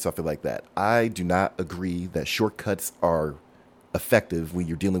breaks or something like that. I do not agree that shortcuts are effective when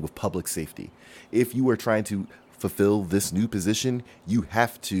you're dealing with public safety. If you are trying to fulfill this new position, you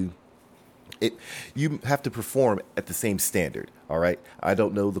have to perform at the same standard. All right. I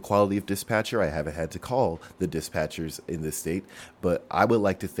don't know the quality of dispatcher. I haven't had to call the dispatchers in this state, but I would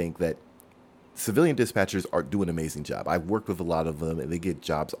like to think that civilian dispatchers are doing an amazing job. I've worked with a lot of them, and they get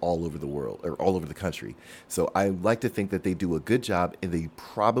jobs all over the world or all over the country. So I like to think that they do a good job, and they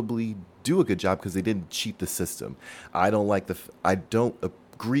probably do a good job because they didn't cheat the system. I don't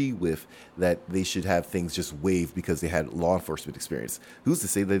agree with that they should have things just waived because they had law enforcement experience. Who's to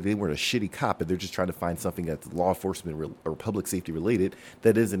say that they weren't a shitty cop and they're just trying to find something that's law enforcement or public safety related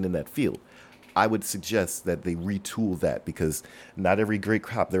that isn't in that field? I would suggest that they retool that, because not every great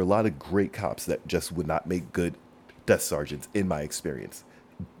cop, there are a lot of great cops that just would not make good desk sergeants in my experience.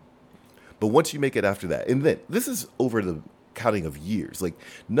 But once you make it after that, and then this is over the counting of years, like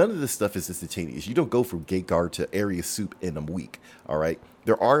none of this stuff is instantaneous. You don't go from gate guard to area soup in a week. All right.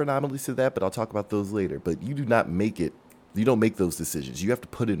 There are anomalies to that, but I'll talk about those later. But you do not make it. You don't make those decisions. You have to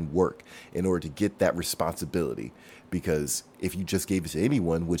put in work in order to get that responsibility. Because if you just gave it to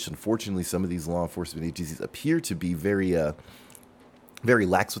anyone, which unfortunately some of these law enforcement agencies appear to be very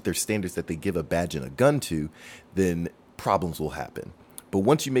lax with their standards that they give a badge and a gun to, then problems will happen. But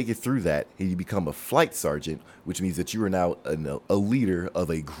once you make it through that and you become a flight sergeant, which means that you are now a leader of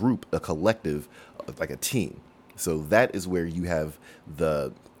a group, a collective, like a team. So that is where you have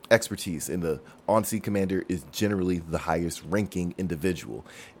the expertise, and the on-scene commander is generally the highest ranking individual.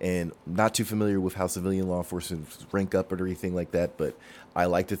 And not too familiar with how civilian law enforcement rank up or anything like that, but I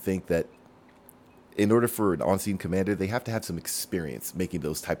like to think that in order for an on-scene commander, they have to have some experience making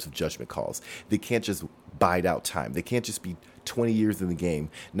those types of judgment calls. They can't just bide out time. They can't just be 20 years in the game,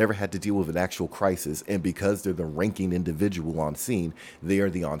 never had to deal with an actual crisis, and because they're the ranking individual on scene, they are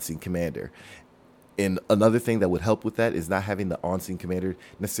the on-scene commander. And another thing that would help with that is not having the on-scene commander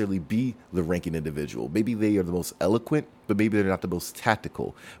necessarily be the ranking individual. Maybe they are the most eloquent, but maybe they're not the most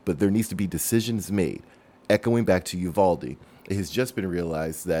tactical. But there needs to be decisions made. Echoing back to Uvalde, it has just been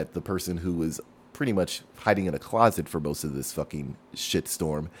realized that the person who was pretty much hiding in a closet for most of this fucking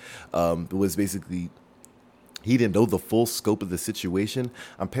shitstorm was basically, he didn't know the full scope of the situation.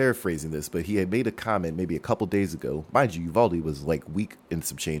 I'm paraphrasing this, but he had made a comment maybe a couple days ago. Mind you, Uvalde was like a week and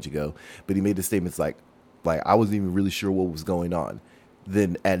some change ago, but he made the statements like I wasn't even really sure what was going on.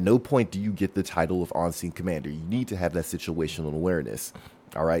 Then at no point do you get the title of on-scene commander. You need to have that situational awareness.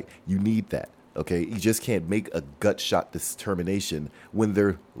 All right, you need that. Okay, you just can't make a gut shot determination when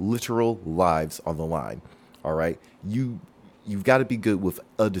their literal lives on the line. All right, you've got to be good with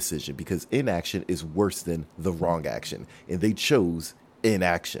a decision, because inaction is worse than the wrong action, and they chose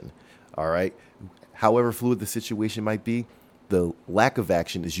inaction. All right, however fluid the situation might be, the lack of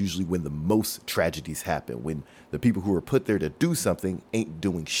action is usually when the most tragedies happen, when the people who are put there to do something ain't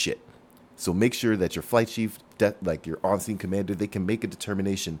doing shit. So make sure that your flight chief, like your on-scene commander, they can make a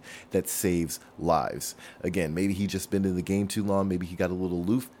determination that saves lives. Again, maybe he just been in the game too long. Maybe he got a little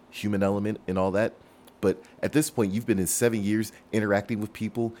aloof, human element and all that. But at this point, you've been in 7 years interacting with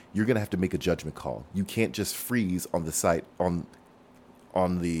people. You're going to have to make a judgment call. You can't just freeze on the site, on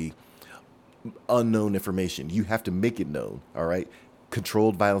the unknown information. You have to make it known, all right?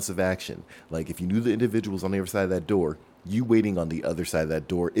 Controlled violence of action. Like if you knew the individuals on the other side of that door, you waiting on the other side of that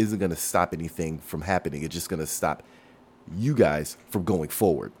door isn't going to stop anything from happening. It's just going to stop you guys from going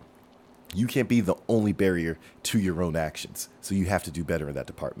forward. You can't be the only barrier to your own actions. So you have to do better in that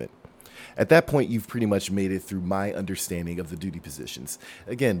department. At that point, you've pretty much made it through my understanding of the duty positions.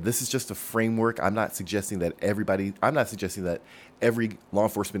 Again, this is just a framework. I'm not suggesting that every law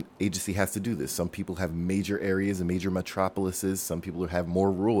enforcement agency has to do this. Some people have major areas and major metropolises. Some people have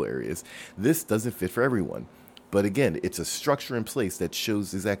more rural areas. This doesn't fit for everyone. But again, it's a structure in place that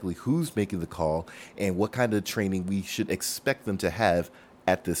shows exactly who's making the call and what kind of training we should expect them to have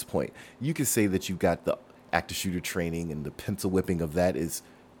at this point. You can say that you've got the active shooter training, and the pencil whipping of that is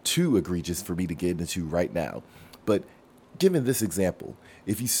too egregious for me to get into right now. But given this example,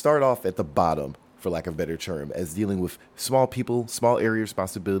 if you start off at the bottom, for lack of a better term, as dealing with small people, small area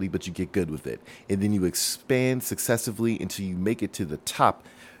responsibility, but you get good with it, and then you expand successively until you make it to the top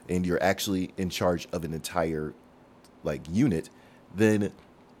and you're actually in charge of an entire unit, then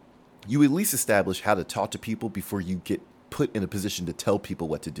you at least establish how to talk to people before you get put in a position to tell people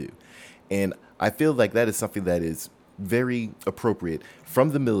what to do. And I feel like that is something that is very appropriate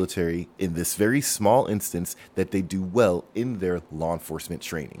from the military in this very small instance that they do well in their law enforcement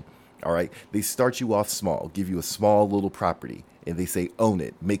training. All right. They start you off small, give you a small little property, and they say, own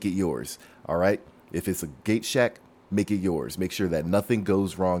it, make it yours. All right. If it's a gate shack, make it yours. Make sure that nothing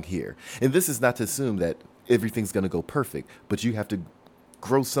goes wrong here. And this is not to assume that everything's going to go perfect, but you have to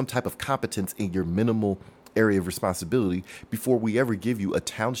grow some type of competence in your minimal area of responsibility before we ever give you a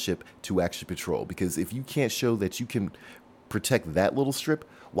township to actually patrol. Because if you can't show that you can protect that little strip,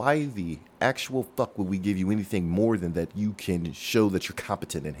 why the actual fuck would we give you anything more than that you can show that you're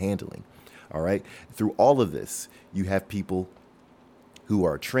competent in handling? All right. Through all of this, you have people who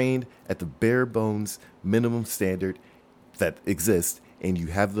are trained at the bare bones minimum standard that exists, and you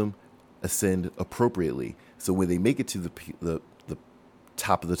have them ascend appropriately. So when they make it to the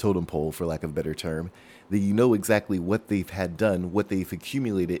top of the totem pole, for lack of a better term, then you know exactly what they've had done, what they've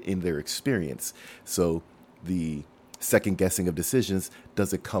accumulated in their experience. So the second guessing of decisions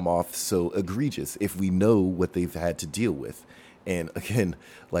doesn't come off so egregious if we know what they've had to deal with. And again,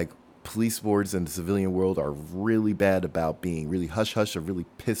 police boards in the civilian world are really bad about being really hush-hush or really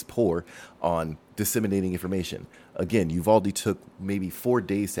piss poor on disseminating information. Again, Uvalde took maybe 4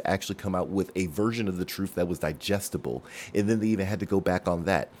 days to actually come out with a version of the truth that was digestible, and then they even had to go back on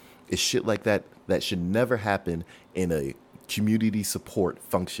that. It's shit like that that should never happen in a community support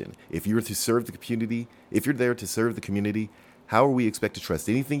function. If you're to serve the community, if you're there to serve the community, how are we expect to trust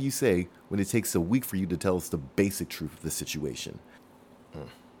anything you say when it takes a week for you to tell us the basic truth of the situation?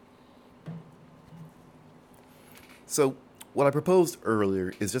 So, what I proposed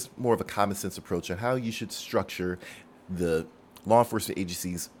earlier is just more of a common sense approach on how you should structure the law enforcement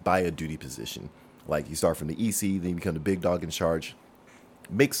agencies by a duty position. Like you start from the EC, then you become the big dog in charge.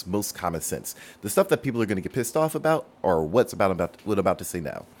 Makes most common sense. The stuff that people are going to get pissed off about are what I'm about to say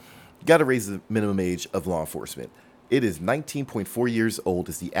now. You got to raise the minimum age of law enforcement. It is 19.4 years old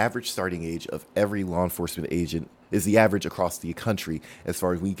is the average starting age of every law enforcement agent, is the average across the country as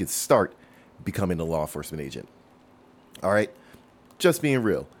far as when you can start becoming a law enforcement agent. All right? Just being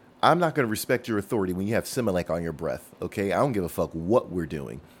real. I'm not going to respect your authority when you have Similac on your breath, okay? I don't give a fuck what we're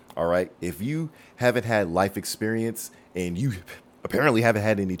doing, all right? If you haven't had life experience and you apparently haven't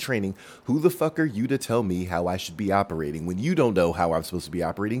had any training, who the fuck are you to tell me how I should be operating? When you don't know how I'm supposed to be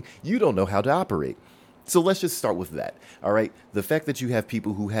operating, you don't know how to operate. So let's just start with that, all right? The fact that you have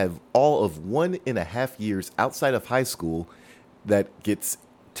people who have all of 1.5 years outside of high school that gets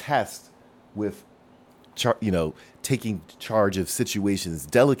tasked with taking charge of situations,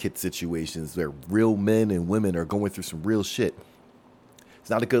 delicate situations where real men and women are going through some real shit. It's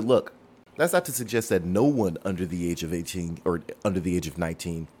not a good look. That's not to suggest that no one under the age of 18 or under the age of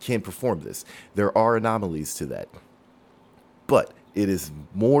 19 can perform this. There are anomalies to that. But it is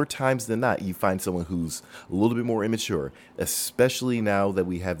more times than not you find someone who's a little bit more immature, especially now that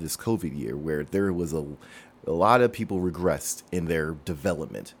we have this COVID year where there was a lot of people regressed in their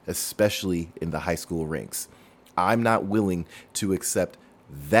development, especially in the high school ranks. I'm not willing to accept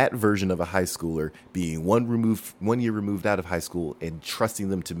that version of a high schooler being 1 year removed out of high school and trusting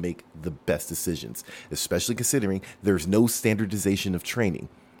them to make the best decisions, especially considering there's no standardization of training.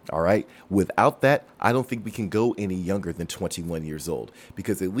 All right. Without that, I don't think we can go any younger than 21 years old,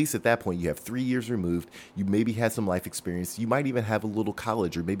 because at least at that point, you have 3 years removed. You maybe had some life experience. You might even have a little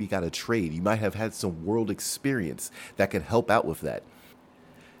college or maybe got a trade. You might have had some world experience that could help out with that.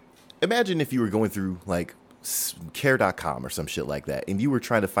 Imagine if you were going through like care.com or some shit like that, and you were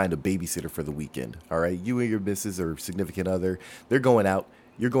trying to find a babysitter for the weekend. All right. You and your missus or significant other, they're going out.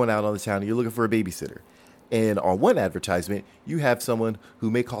 You're going out on the town and you're looking for a babysitter. And on one advertisement, you have someone who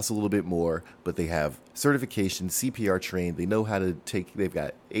may cost a little bit more, but they have certification, CPR trained. They know how to they've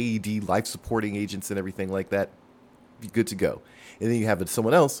got AED, life supporting agents and everything like that. Good to go. And then you have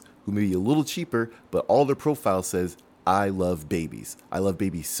someone else who may be a little cheaper, but all their profile says, I love babies. I love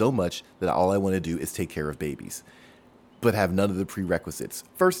babies so much that all I want to do is take care of babies, but have none of the prerequisites.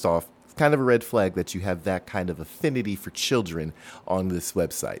 First off, it's kind of a red flag that you have that kind of affinity for children on this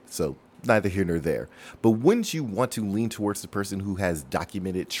website. So neither here nor there. But wouldn't you want to lean towards the person who has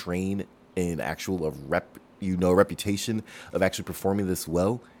documented, trained, and actual reputation of actually performing this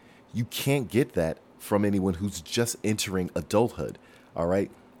well? You can't get that from anyone who's just entering adulthood. All right.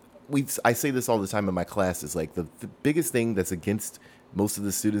 I say this all the time in my classes. Like the biggest thing that's against most of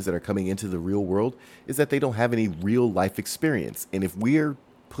the students that are coming into the real world is that they don't have any real life experience. And if we're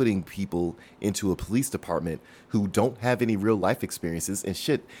putting people into a police department who don't have any real life experiences, and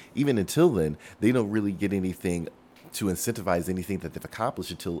shit, even until then, they don't really get anything to incentivize anything that they've accomplished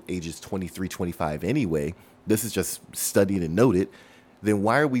until ages 23, 25 anyway. This is just studied and noted. Then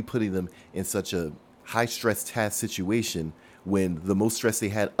why are we putting them in such a high stress task situation when the most stress they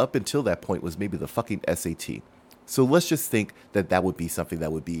had up until that point was maybe the fucking SAT? So let's just think that would be something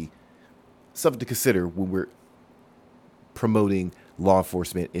to consider when we're promoting law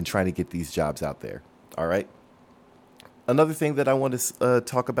enforcement and trying to get these jobs out there. All right. Another thing that I want to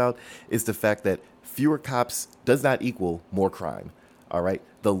talk about is the fact that fewer cops does not equal more crime. All right.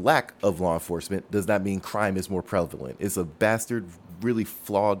 The lack of law enforcement does not mean crime is more prevalent. It's a bastard, really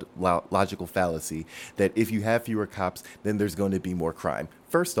flawed logical fallacy that if you have fewer cops, then there's going to be more crime.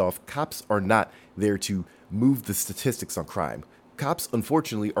 First off, cops are not there to move the statistics on crime. Cops,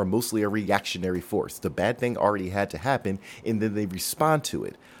 unfortunately, are mostly a reactionary force. The bad thing already had to happen, and then they respond to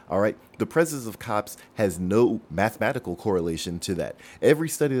it. All right. The presence of cops has no mathematical correlation to that. Every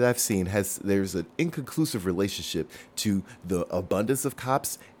study that I've seen there's an inconclusive relationship to the abundance of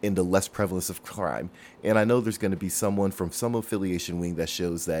cops and the less prevalence of crime. And I know there's going to be someone from some affiliation wing that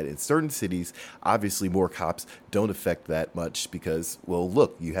shows that in certain cities, obviously more cops don't affect that much because, well,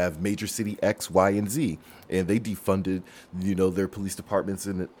 look, you have major city X, Y, and Z, and they defunded, their police departments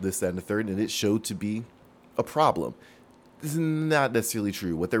and this, that, and the third, and it showed to be a problem. This is not necessarily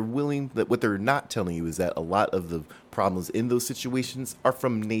true. What they're not telling you is that a lot of the problems in those situations are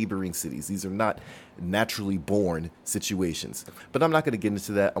from neighboring cities. These are not naturally born situations. But I'm not going to get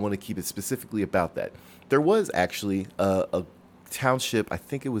into that. I want to keep it specifically about that. There was actually a township, I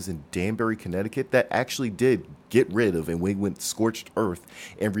think it was in Danbury, Connecticut, that actually did get rid of and we went scorched earth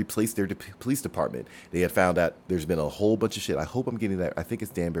and replaced their police department. They had found out there's been a whole bunch of shit. I hope I'm getting that. I think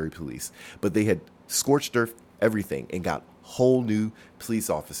it's Danbury Police. But they had scorched earth everything, and got whole new police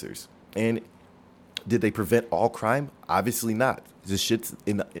officers. And did they prevent all crime? Obviously not.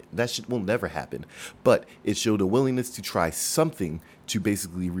 That shit will never happen. But it showed a willingness to try something to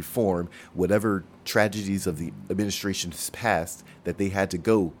basically reform whatever tragedies of the administration's past that they had to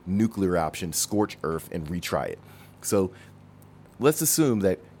go nuclear option, scorch earth, and retry it. So let's assume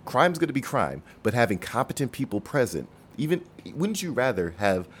that crime's going to be crime, but having competent people present, even wouldn't you rather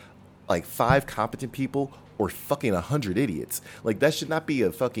have like 5 competent people or fucking 100 idiots? Like, that should not be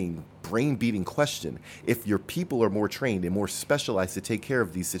a fucking brain beating question. If your people are more trained and more specialized to take care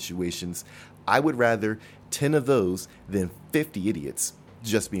of these situations, I would rather 10 of those than 50 idiots,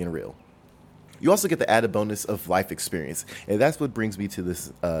 just being real. You also get the added bonus of life experience. And that's what brings me to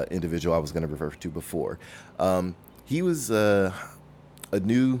this individual I was going to refer to before. He was a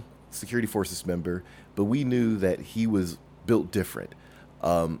new security forces member, but we knew that he was built different.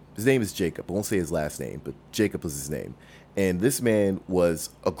 His name is Jacob. I won't say his last name, but Jacob was his name. And this man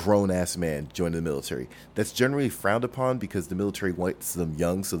was a grown-ass man joining the military. That's generally frowned upon because the military wants them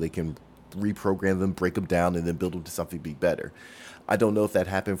young so they can reprogram them, break them down, and then build them to something big better. I don't know if that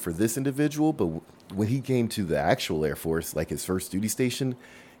happened for this individual, but when he came to the actual Air Force, like his first duty station,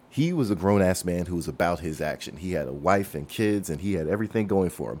 he was a grown-ass man who was about his action. He had a wife and kids, and he had everything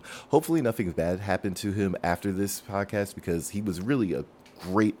going for him. Hopefully nothing bad happened to him after this podcast, because he was really a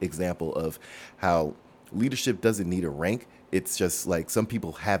great example of how leadership doesn't need a rank. It's just like some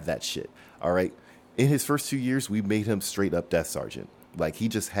people have that shit. All right. In his first 2 years, we made him straight up desk sergeant. Like, he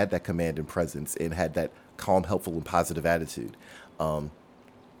just had that command and presence and had that calm, helpful, and positive attitude.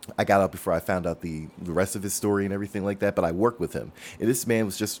 I got out before I found out the rest of his story and everything like that, but I worked with him. And this man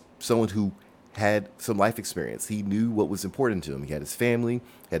was just someone who had some life experience. He knew what was important to him. He had his family,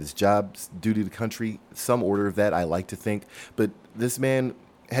 had his job, duty to the country, some order of that, I like to think. But this man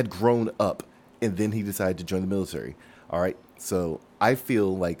had grown up, and then he decided to join the military. All right. So I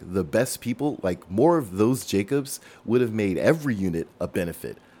feel like the best people, like more of those Jacobs, would have made every unit a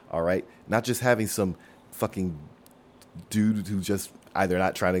benefit. All right. Not just having some fucking dude who just either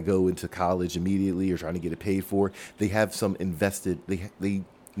not trying to go into college immediately or trying to get it paid for. They have some invested, they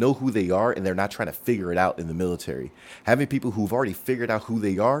know who they are, and they're not trying to figure it out in the military. Having people who've already figured out who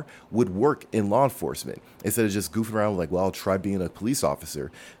they are would work in law enforcement instead of just goofing around like, well, I'll try being a police officer.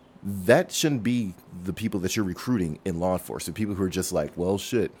 That shouldn't be the people that you're recruiting in law enforcement. People who are just like, well,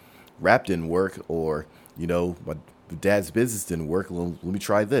 shit, rap didn't work, or, you know, my dad's business didn't work. Well, let me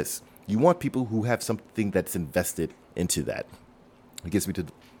try this. You want people who have something that's invested into that. It gets me to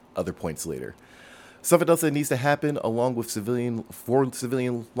other points later. Something else that needs to happen along with civilian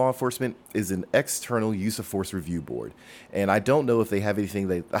law enforcement is an external use of force review board. And I don't know if they have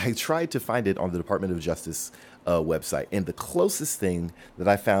anything. I tried to find it on the Department of Justice website, and the closest thing that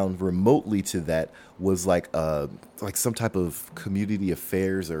I found remotely to that was like some type of community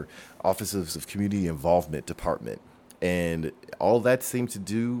affairs or offices of community involvement department. And all that seemed to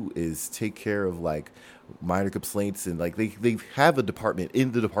do is take care of like minor complaints, and like they have a department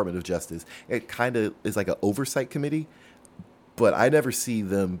in the Department of Justice. It kind of is like an oversight committee, but I never see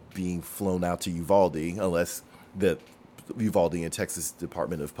them being flown out to Uvalde unless the Uvalde and Texas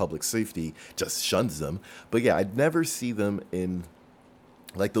Department of Public Safety just shuns them. But yeah, I'd never see them in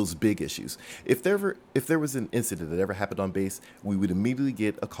like those big issues. If there was an incident that ever happened on base, we would immediately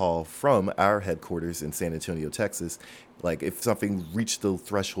get a call from our headquarters in San Antonio, Texas. Like if something reached the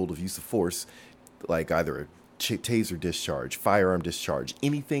threshold of use of force, like either a taser discharge, firearm discharge,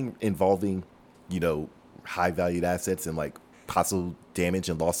 anything involving, you know, high valued assets and like possible damage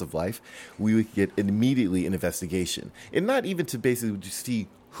and loss of life, we would get immediately an investigation. And not even to basically just see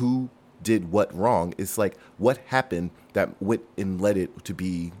who did what wrong. It's like what happened that went and led it to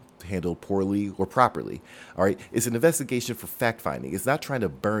be handled poorly or properly. All right. It's an investigation for fact finding. It's not trying to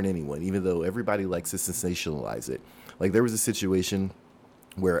burn anyone, even though everybody likes to sensationalize it. Like there was a situation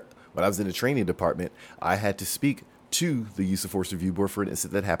where when I was in the training department, I had to speak to the use of force review board for an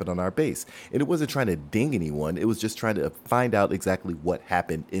incident that happened on our base. And it wasn't trying to ding anyone. It was just trying to find out exactly what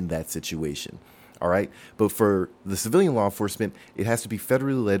happened in that situation. All right. But for the civilian law enforcement, it has to be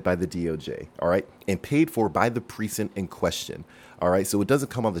federally led by the DOJ. All right. And paid for by the precinct in question. All right. So it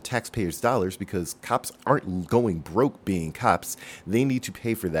doesn't come on the taxpayers' dollars because cops aren't going broke being cops. They need to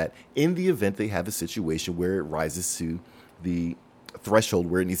pay for that in the event they have a situation where it rises to the threshold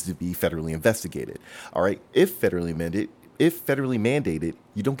where it needs to be federally investigated. All right. If federally mandated,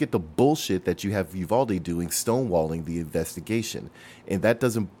 you don't get the bullshit that you have Uvalde doing, stonewalling the investigation. And that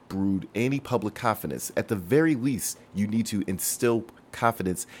doesn't brood any public confidence. At the very least, you need to instill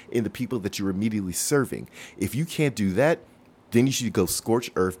confidence in the people that you're immediately serving. If you can't do that, then you should go scorch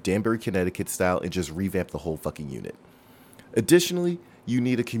earth, Danbury, Connecticut style, and just revamp the whole fucking unit. Additionally, you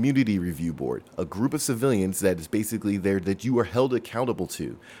need a community review board, a group of civilians that is basically there that you are held accountable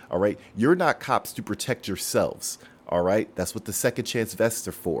to. All right. You're not cops to protect yourselves. All right. That's what the second chance vests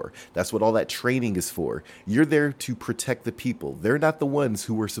are for. That's what all that training is for. You're there to protect the people. They're not the ones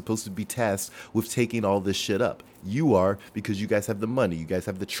who are supposed to be tasked with taking all this shit up. You are, because you guys have the money. You guys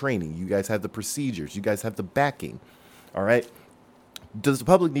have the training. You guys have the procedures. You guys have the backing. All right. Does the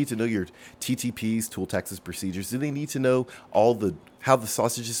public need to know your TTPs, tool taxes, procedures? Do they need to know how the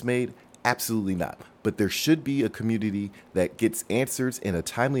sausage is made? Absolutely not. But there should be a community that gets answers in a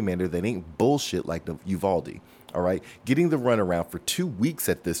timely manner that ain't bullshit like the Uvalde. All right. Getting the runaround for 2 weeks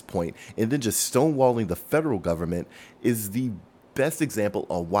at this point and then just stonewalling the federal government is the best example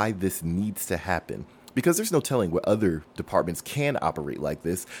on why this needs to happen. Because there's no telling what other departments can operate like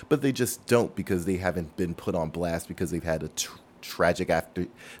this, but they just don't because they haven't been put on blast because they've had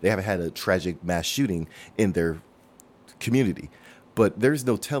they haven't had a tragic mass shooting in their community. But there's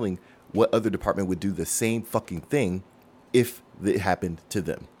no telling what other department would do the same fucking thing if it happened to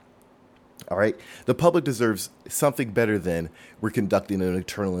them. All right. The public deserves something better than we're conducting an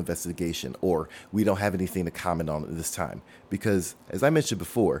internal investigation or we don't have anything to comment on at this time. Because as I mentioned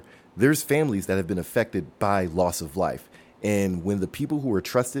before, there's families that have been affected by loss of life. And when the people who are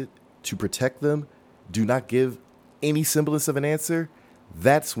trusted to protect them do not give any semblance of an answer,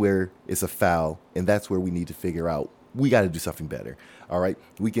 that's where it's a foul. And that's where we need to figure out we got to do something better. All right.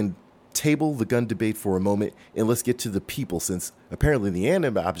 We can table the gun debate for a moment and let's get to the people, since apparently the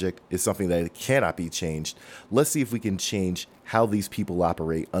inanimate object is something that cannot be changed. Let's see if we can change how these people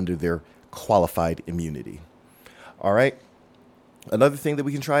operate under their qualified immunity. All right. Another thing that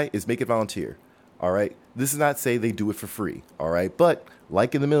we can try is make it volunteer. All right. This is not say they do it for free. All right. But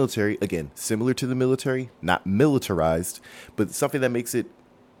like in the military, again, similar to the military, not militarized, but something that makes it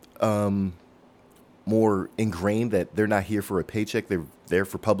more ingrained that they're not here for a paycheck, they're there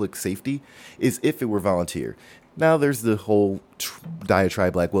for public safety, is if it were volunteer. Now there's the whole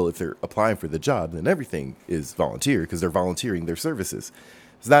diatribe like, well, if they're applying for the job, then everything is volunteer because they're volunteering their services.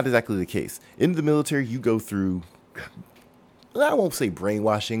 It's not exactly the case. In the military, you go through, I won't say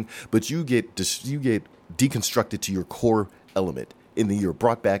brainwashing, but you get deconstructed to your core element, and then you're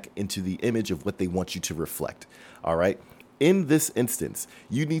brought back into the image of what they want you to reflect. All right. In this instance,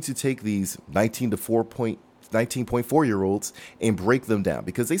 you need to take these 19.4-year-olds and break them down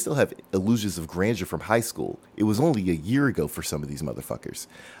because they still have illusions of grandeur from high school. It was only a year ago for some of these motherfuckers.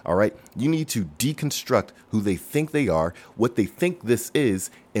 All right. You need to deconstruct who they think they are, what they think this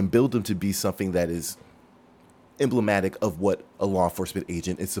is, and build them to be something that is emblematic of what a law enforcement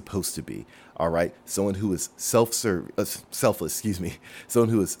agent is supposed to be. All right. Someone who is selfless, someone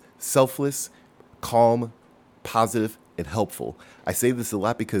who is selfless, calm, positive, and helpful. I say this a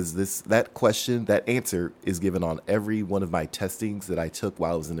lot because that answer is given on every one of my testings that I took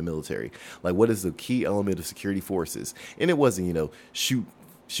while I was in the military. Like, what is the key element of security forces? And it wasn't, shoot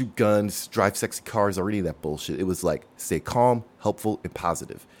guns, drive sexy cars, or any of that bullshit. It was like, stay calm, helpful, and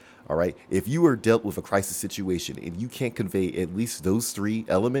positive. All right. If you are dealt with a crisis situation and you can't convey at least those three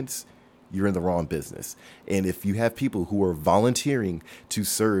elements, you're in the wrong business. And if you have people who are volunteering to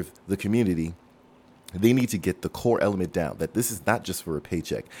serve the community, they need to get the core element down, that this is not just for a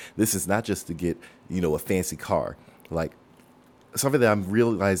paycheck. This is not just to get, a fancy car. Like, something that I'm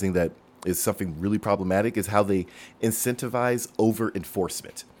realizing that is something really problematic is how they incentivize over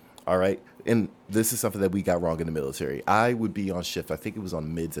enforcement. All right. And this is something that we got wrong in the military. I would be on shift. I think it was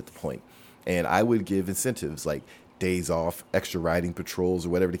on mids at the point, and I would give incentives like days off, extra riding patrols, or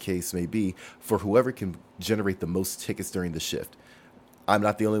whatever the case may be for whoever can generate the most tickets during the shift. I'm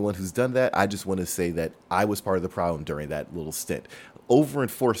not the only one who's done that. I just want to say that I was part of the problem during that little stint. Over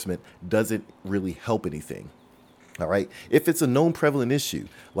enforcement doesn't really help anything. All right. If it's a known prevalent issue,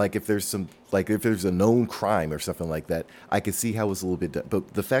 like if there's a known crime or something like that, I can see how it's a little bit done.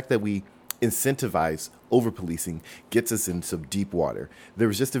 But the fact that we incentivize over policing gets us in some deep water. There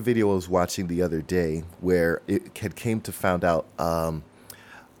was just a video I was watching the other day where it had came to found out.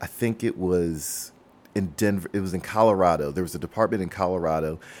 I think it was in Denver. It was in Colorado. There was a department in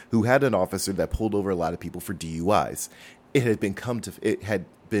Colorado who had an officer that pulled over a lot of people for DUIs. It had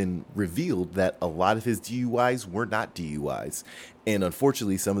been revealed that a lot of his DUIs were not DUIs. And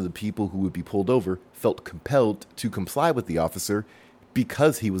unfortunately, some of the people who would be pulled over felt compelled to comply with the officer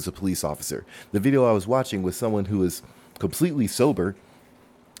because he was a police officer. The video I was watching was someone who was completely sober,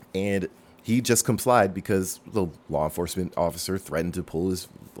 and He just complied because the law enforcement officer threatened to pull his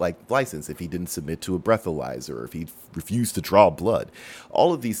license if he didn't submit to a breathalyzer or if he refused to draw blood.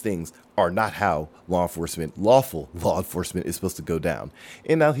 All of these things are not how lawful law enforcement is supposed to go down.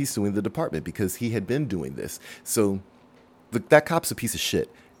 And now he's suing the department because he had been doing this. So that cop's a piece of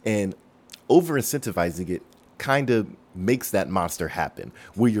shit. And over incentivizing it kind of makes that monster happen,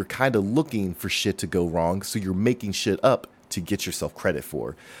 where you're kind of looking for shit to go wrong, so you're making shit up to get yourself credit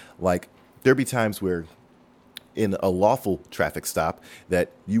for. Like, there'd be times where in a lawful traffic stop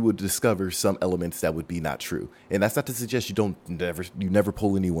that you would discover some elements that would be not true. And that's not to suggest you never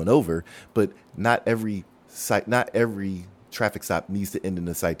pull anyone over, but not every traffic stop needs to end in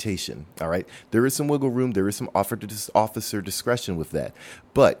a citation. All right. There is some wiggle room. There is some officer discretion with that.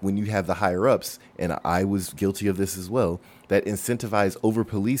 But when you have the higher ups, and I was guilty of this as well, that incentivize over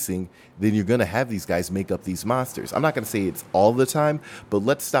policing, then you're going to have these guys make up these monsters. I'm not going to say it's all the time, but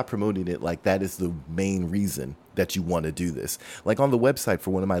let's stop promoting it like that is the main reason that you want to do this. Like on the website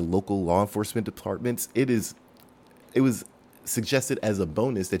for one of my local law enforcement departments, it was suggested as a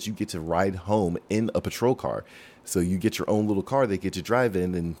bonus that you get to ride home in a patrol car. So you get your own little car they get to drive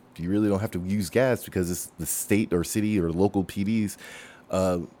in, and you really don't have to use gas because it's the state or city or local PD's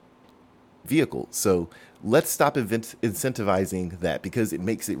vehicle. So let's stop incentivizing that, because it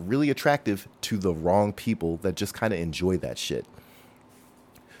makes it really attractive to the wrong people that just kind of enjoy that shit.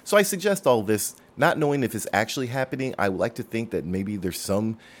 So I suggest all this, not knowing if it's actually happening. I would like to think that maybe there's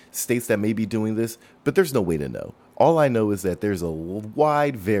some states that may be doing this, but there's no way to know. All I know is that there's a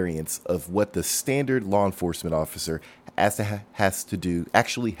wide variance of what the standard law enforcement officer has to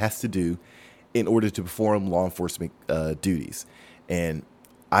do in order to perform law enforcement duties. And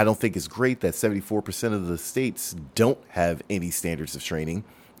I don't think it's great that 74% of the states don't have any standards of training.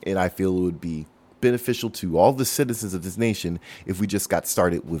 And I feel it would be beneficial to all the citizens of this nation if we just got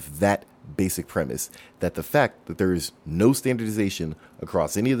started with that basic premise, that the fact that there is no standardization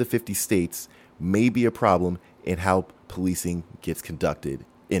across any of the 50 states may be a problem in how policing gets conducted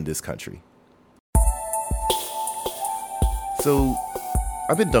in this country. So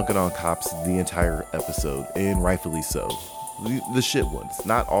I've been dunking on cops the entire episode, and rightfully so. The shit ones.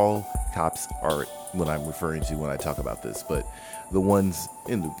 Not all cops are what I'm referring to when I talk about this, but the ones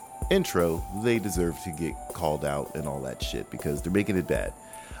in the intro, they deserve to get called out and all that shit because they're making it bad.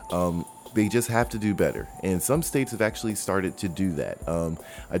 They just have to do better. And some states have actually started to do that.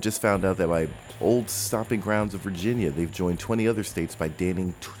 I just found out that my old stomping grounds of Virginia, they've joined 20 other states by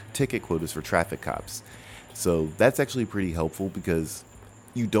banning ticket quotas for traffic cops. So that's actually pretty helpful because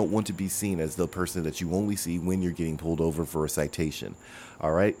you don't want to be seen as the person that you only see when you're getting pulled over for a citation.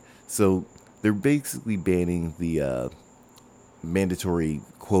 All right. So they're basically banning the mandatory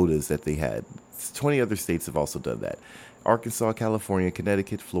quotas that they had. 20 other states have also done that. Arkansas, California,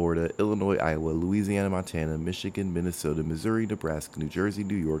 Connecticut, Florida, Illinois, Iowa, Louisiana, Montana, Michigan, Minnesota, Missouri, Nebraska, New Jersey,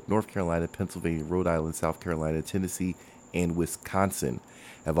 New York, North Carolina, Pennsylvania, Rhode Island, South Carolina, Tennessee, and Wisconsin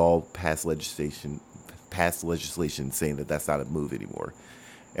have all passed legislation saying that that's not a move anymore.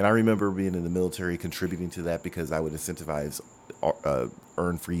 And I remember being in the military contributing to that because I would incentivize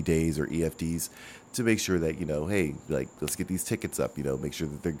earn free days or EFDs to make sure that, hey, let's get these tickets up, make sure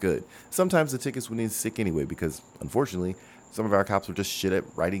that they're good. Sometimes the tickets went in sick anyway because, unfortunately, some of our cops were just shit at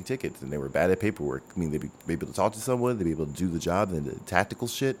writing tickets and they were bad at paperwork. I mean, they'd be able to talk to someone, they'd be able to do the job, and the tactical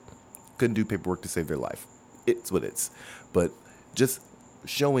shit, couldn't do paperwork to save their life. It's what it's. But just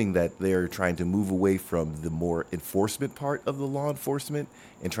showing that they're trying to move away from the more enforcement part of the law enforcement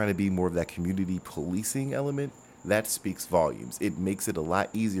and trying to be more of that community policing element, that speaks volumes. It makes it a lot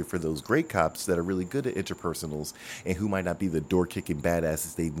easier for those great cops that are really good at interpersonals and who might not be the door-kicking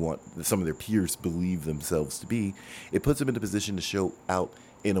badasses they want some of their peers believe themselves to be. It puts them in a position to show out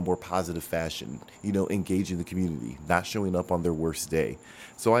in a more positive fashion, engaging the community, not showing up on their worst day.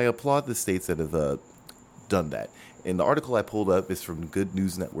 So I applaud the states that have done that. And the article I pulled up is from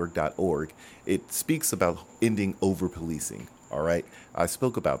goodnewsnetwork.org. It speaks about ending over-policing, all right? I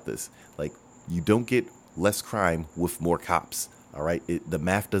spoke about this. You don't get less crime with more cops, all right? The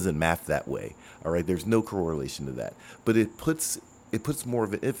math doesn't math that way, all right? There's no correlation to that. But it puts more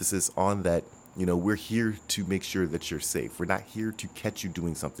of an emphasis on that, we're here to make sure that you're safe. We're not here to catch you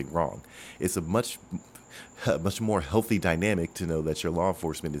doing something wrong. It's a much more healthy dynamic to know that your law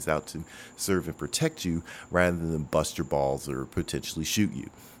enforcement is out to serve and protect you rather than bust your balls or potentially shoot you.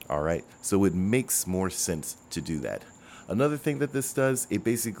 All right. So it makes more sense to do that. Another thing that this does, it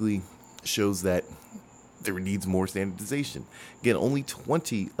basically shows that there needs more standardization. Again, only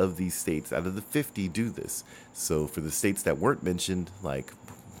 20 of these states out of the 50 do this. So for the states that weren't mentioned,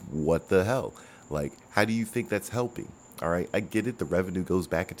 what the hell? How do you think that's helping? All right, I get it. The revenue goes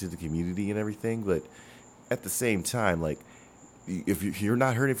back into the community and everything, but at the same time, like, if you're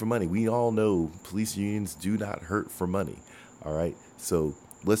not hurting for money, we all know police unions do not hurt for money. All right, so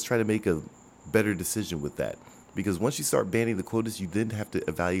let's try to make a better decision with that. Because once you start banning the quotas, you then have to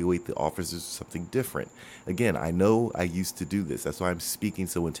evaluate the officers something different. Again, I know I used to do this. That's why I'm speaking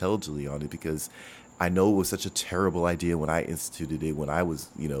so intelligently on it, because I know it was such a terrible idea when I instituted it when I was,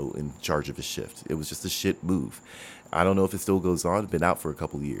 in charge of a shift. It was just a shit move. I don't know if it still goes on. It's been out for a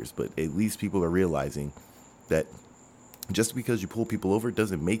couple of years, but at least people are realizing that just because you pull people over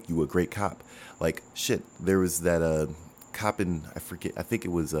doesn't make you a great cop. Like, shit, there was that cop in, I think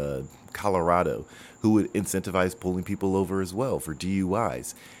it was Colorado, who would incentivize pulling people over as well for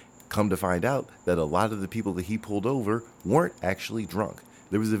DUIs. Come to find out that a lot of the people that he pulled over weren't actually drunk.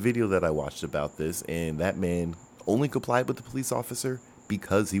 There was a video that I watched about this, and that man only complied with the police officer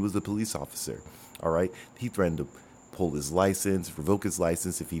because he was the police officer. All right, he threatened to pull his license, revoke his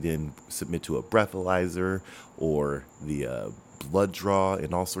license if he didn't submit to a breathalyzer or the blood draw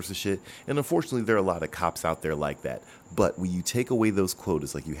and all sorts of shit. And unfortunately, there are a lot of cops out there like that. But when you take away those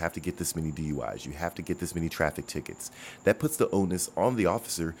quotas, like you have to get this many DUIs, you have to get this many traffic tickets, that puts the onus on the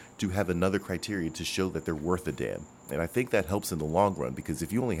officer to have another criteria to show that they're worth a damn. And I think that helps in the long run, because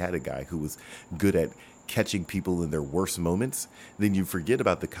if you only had a guy who was good at catching people in their worst moments, then you forget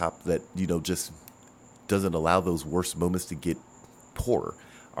about the cop that, just doesn't allow those worst moments to get poorer.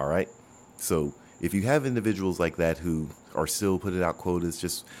 All right. So if you have individuals like that who are still putting out quotas,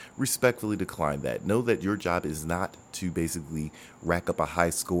 just respectfully decline that. Know that your job is not to basically rack up a high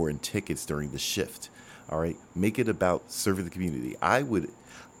score in tickets during the shift. All right. Make it about serving the community. I would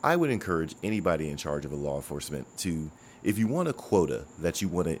encourage anybody in charge of a law enforcement to, if you want a quota that you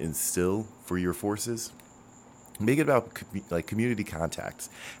want to instill for your forces, make it about community contacts.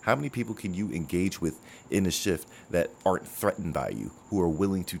 How many people can you engage with in a shift that aren't threatened by you, who are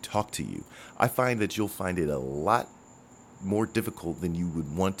willing to talk to you? I find that you'll find it a lot more difficult than you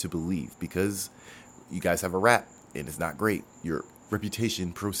would want to believe, because you guys have a rap and it's not great. Your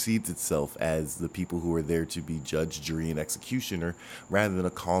reputation precedes itself as the people who are there to be judge, jury, and executioner, rather than a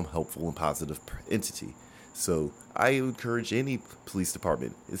calm, helpful, and positive entity. So I encourage any police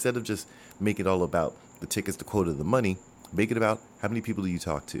department, instead of just make it all about the tickets, the quota, the money, make it about how many people do you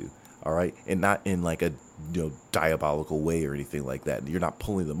talk to, all right? And not in like a diabolical way or anything like that. You're not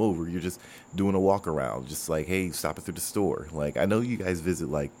pulling them over. You're just doing a walk around, just like, hey, stop it through the store. Like, I know you guys visit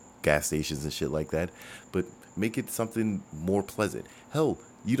like gas stations and shit like that, but make it something more pleasant. Hell,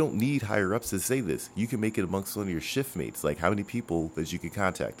 you don't need higher ups to say this. You can make it amongst one of your shift mates, like how many people that you can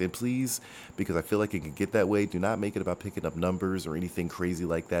contact. And please, because I feel like it can get that way, do not make it about picking up numbers or anything crazy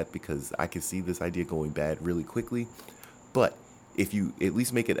like that, because I can see this idea going bad really quickly. But if you at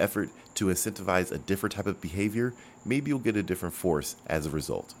least make an effort to incentivize a different type of behavior, maybe you'll get a different force as a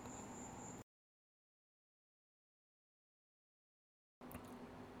result.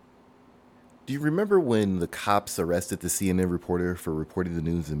 Do you remember when the cops arrested the CNN reporter for reporting the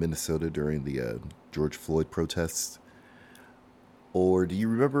news in Minnesota during the George Floyd protests? Or do you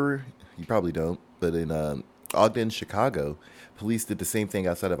remember, you probably don't, but in Ogden, Chicago, police did the same thing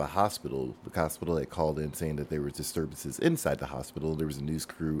outside of a hospital. The hospital had called in saying that there were disturbances inside the hospital. There was a news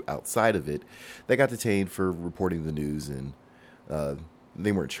crew outside of it that got detained for reporting the news, and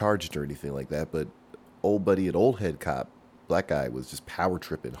they weren't charged or anything like that. But old buddy, an old head cop, black guy, was just power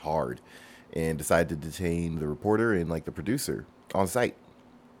tripping hard and decided to detain the reporter and like the producer on site.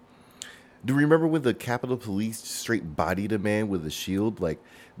 Do you remember when the Capitol Police straight bodied a man with a shield? Like,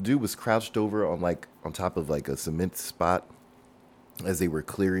 dude was crouched over on top of like a cement spot as they were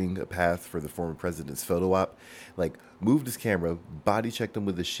clearing a path for the former president's photo op. Like, moved his camera, body checked him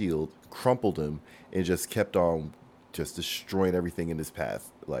with a shield, crumpled him, and just kept on just destroying everything in his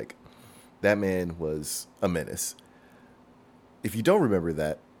path. Like, that man was a menace. If you don't remember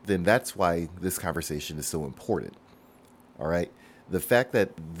that, then that's why this conversation is so important. All right? The fact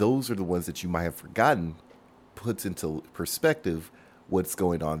that those are the ones that you might have forgotten puts into perspective what's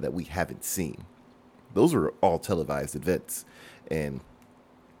going on that we haven't seen. Those are all televised events. And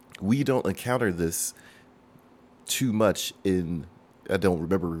we don't encounter this too much I don't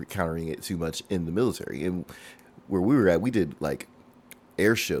remember encountering it too much in the military. And where we were at, we did like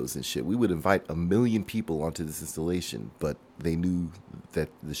air shows and shit. We would invite 1 million people onto this installation, but they knew that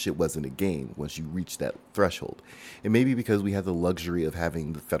the shit wasn't a game once you reach that threshold. And maybe because we had the luxury of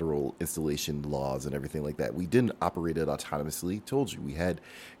having the federal installation laws and everything like that, we didn't operate it autonomously. Told you, we had,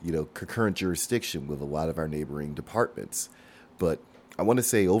 concurrent jurisdiction with a lot of our neighboring departments. But I want to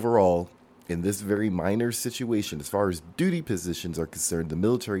say overall, in this very minor situation, as far as duty positions are concerned, the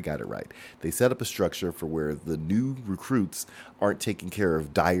military got it right. They set up a structure for where the new recruits aren't taking care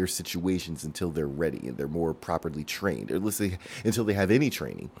of dire situations until they're ready and they're more properly trained, or let's say until they have any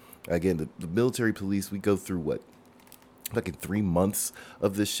training. Again, the military police, we go through what, like in 3 months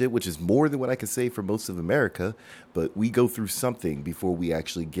of this shit, which is more than what I can say for most of America, but we go through something before we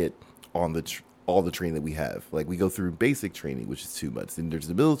actually get on all the training that we have. Like, we go through basic training, which is 2 months. Then there's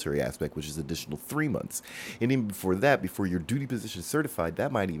the military aspect, which is additional 3 months. And even before that, before your duty position is certified,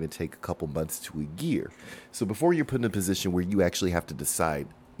 that might even take a couple months to a year. So before you're put in a position where you actually have to decide,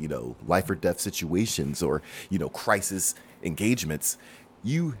 life or death situations or, crisis engagements,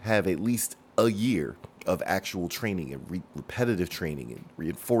 you have at least a year of actual training and repetitive training and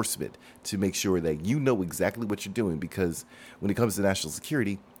reinforcement to make sure that you know exactly what you're doing. Because when it comes to national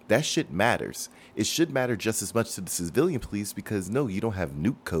security, that shit matters. It should matter just as much to the civilian police, because no, you don't have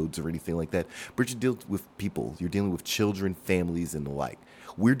nuke codes or anything like that, but you deal with people. You're dealing with children, families, and the like.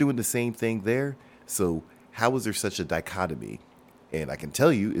 We're doing the same thing there. So how is there such a dichotomy? And I can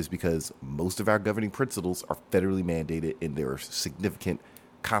tell you is because most of our governing principles are federally mandated, and there are significant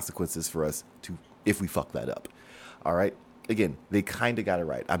consequences for us if we fuck that up. All right. Again, they kind of got it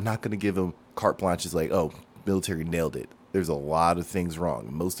right. I'm not going to give them carte blanche. It's like, oh, military nailed it. There's a lot of things wrong.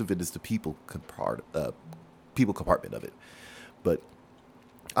 Most of it is the people compartment of it. But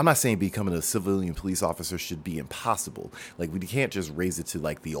I'm not saying becoming a civilian police officer should be impossible. Like, we can't just raise it to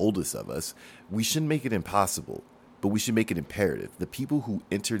like the oldest of us. We shouldn't make it impossible, but we should make it imperative. The people who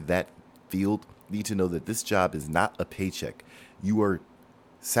enter that field need to know that this job is not a paycheck. You are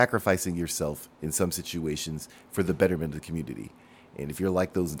sacrificing yourself in some situations for the betterment of the community. And if you're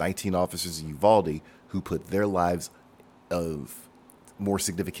like those 19 officers in Uvalde who put their lives of more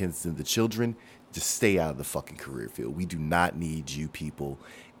significance than the children, just stay out of the fucking career field. We do not need you people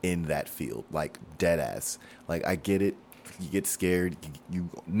in that field, like dead ass. Like, I get it. You get scared. You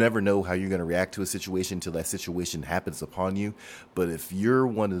never know how you're going to react to a situation until that situation happens upon you. But if you're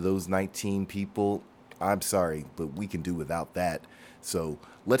one of those 19 people, I'm sorry, but we can do without that. So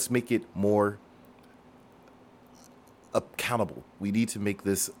let's make it more accountable. We need to make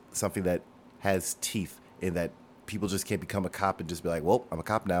this something that has teeth, and that people just can't become a cop and just be like, well, I'm a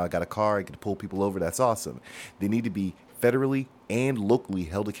cop now. I got a car. I can pull people over. That's awesome. They need to be federally and locally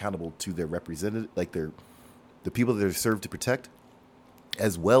held accountable to their representative, like the people that they're served to protect,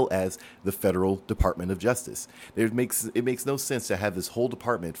 as well as the federal Department of Justice. It makes no sense to have this whole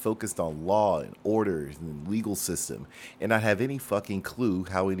department focused on law and order and legal system and not have any fucking clue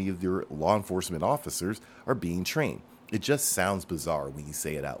how any of your law enforcement officers are being trained. It just sounds bizarre when you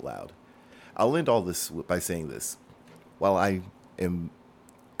say it out loud. I'll end all this by saying this. While I am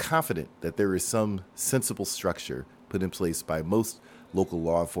confident that there is some sensible structure put in place by most local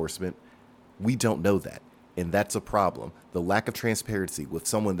law enforcement, we don't know that. And that's a problem. The lack of transparency with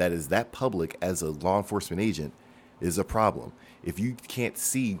someone that is that public as a law enforcement agent is a problem. If you can't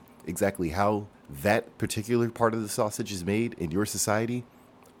see exactly how that particular part of the sausage is made in your society,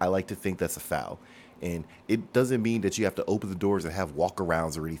 I like to think that's a foul. And it doesn't mean that you have to open the doors and have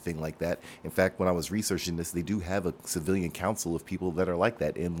walkarounds or anything like that. In fact, when I was researching this, they do have a civilian council of people that are like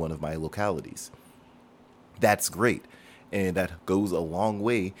that in one of my localities. That's great. And that goes a long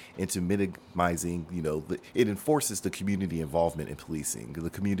way into minimizing, it enforces the community involvement in policing, the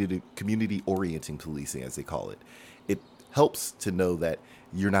community orienting policing, as they call it. It helps to know that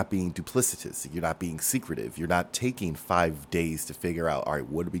you're not being duplicitous, you're not being secretive, you're not taking 5 days to figure out, all right,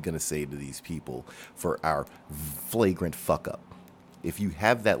 what are we going to say to these people for our flagrant fuck up? If you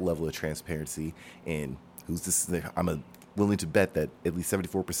have that level of transparency, and I'm willing to bet that at least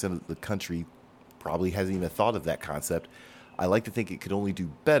 74% of the country probably hasn't even thought of that concept, I like to think it could only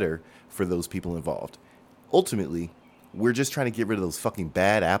do better for those people involved. Ultimately, we're just trying to get rid of those fucking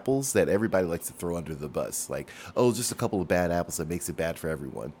bad apples that everybody likes to throw under the bus. Like, oh, just a couple of bad apples that makes it bad for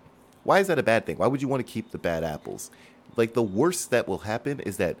everyone. Why is that a bad thing? Why would you want to keep the bad apples? Like, the worst that will happen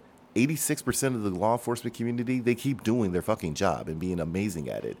is that 86% of the law enforcement community, they keep doing their fucking job and being amazing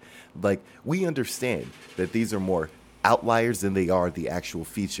at it. Like, we understand that these are more outliers than they are the actual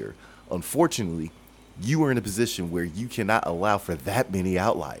feature. Unfortunately, you are in a position where you cannot allow for that many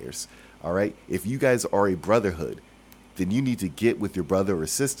outliers. All right. If you guys are a brotherhood, then you need to get with your brother or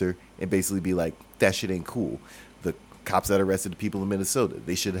sister and basically be like, that shit ain't cool. The cops that arrested the people in Minnesota,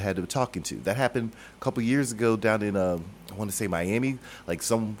 they should have had them talking to. That happened a couple years ago down in, I want to say Miami. Like,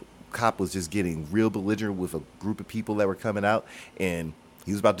 some cop was just getting real belligerent with a group of people that were coming out, and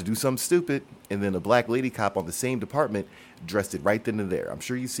he was about to do something stupid, and then a black lady cop on the same department addressed it right then and there. I'm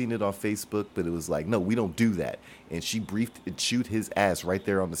sure you've seen it on Facebook, but it was like, no, we don't do that. And she briefed and chewed his ass right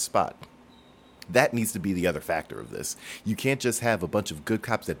there on the spot. That needs to be the other factor of this. You can't just have a bunch of good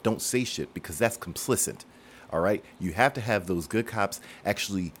cops that don't say shit, because that's complicit. All right? You have to have those good cops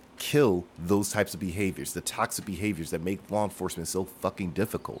actually kill those types of behaviors, the toxic behaviors that make law enforcement so fucking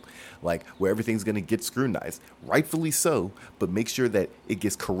difficult, like where everything's going to get scrutinized, rightfully so, but make sure that it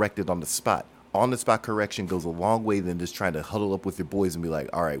gets corrected on the spot. On the spot correction goes a long way than just trying to huddle up with your boys and be like,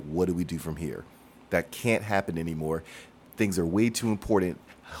 all right, what do we do from here? That can't happen anymore. Things are way too important,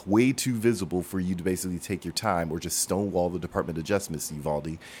 way too visible for you to basically take your time or just stonewall the Department of Justice,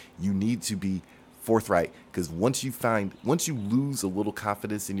 Uvalde. You need to be forthright, because once you lose a little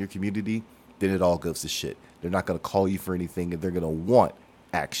confidence in your community, then it all goes to shit. They're not going to call you for anything, and they're going to want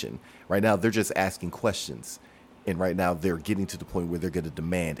action. Right now, they're just asking questions, and right now they're getting to the point where they're going to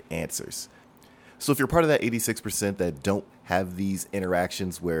demand answers. So if you're part of that 86% that don't have these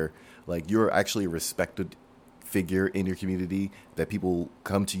interactions where like you're actually a respected figure in your community, that people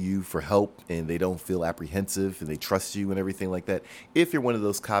come to you for help and they don't feel apprehensive and they trust you and everything like that. If you're one of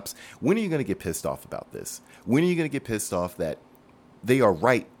those cops, when are you going to get pissed off about this? When are you going to get pissed off that they are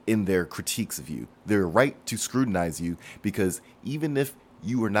right in their critiques of you? They're right to scrutinize you, because even if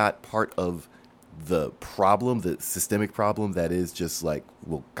you are not part of the problem, the systemic problem that is just like,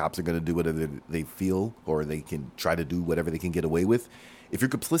 well, cops are going to do whatever they feel, or they can try to do whatever they can get away with. If you're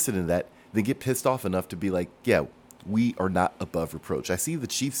complicit in that, then get pissed off enough to be like, yeah, we are not above reproach. I see the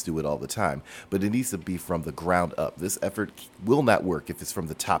chiefs do it all the time, but it needs to be from the ground up. This effort will not work if it's from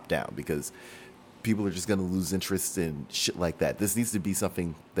the top down, because people are just going to lose interest in shit like that. This needs to be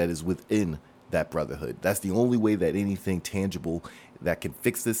something that is within that brotherhood. That's the only way that anything tangible that can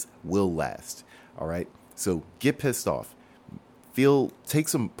fix this will last. All right? So get pissed off. Take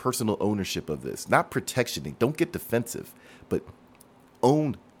some personal ownership of this. Not protection. Don't get defensive, but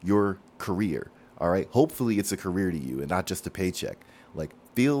own your career. All right. Hopefully it's a career to you and not just a paycheck. Like,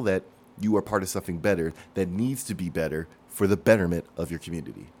 feel that you are part of something better that needs to be better for the betterment of your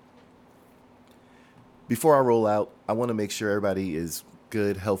community. Before I roll out, I want to make sure everybody is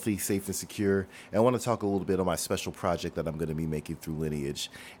good, healthy, safe, and secure. And I want to talk a little bit on my special project that I'm going to be making through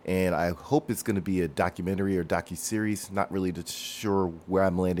Lineage. And I hope it's going to be a documentary or docuseries. Not really sure where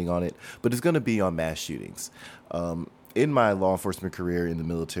I'm landing on it, but it's going to be on mass shootings. In my law enforcement career in the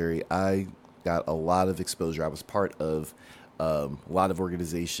military, I got a lot of exposure. I was part of a lot of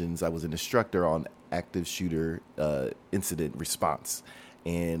organizations. I was an instructor on active shooter incident response.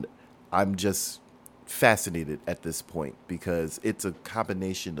 And I'm just fascinated at this point, because it's a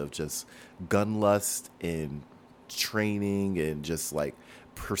combination of just gun lust and training and just like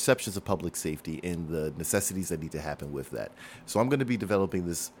perceptions of public safety and the necessities that need to happen with that. So I'm going to be developing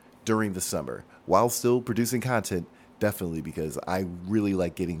this during the summer while still producing content, definitely, because I really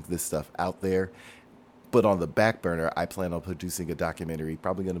like getting this stuff out there. But on the back burner, I plan on producing a documentary,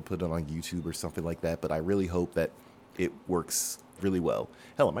 probably going to put it on YouTube or something like that. But I really hope that it works really well.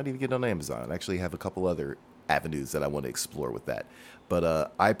 Hell, I might even get it on Amazon. I actually have a couple other avenues that I want to explore with that.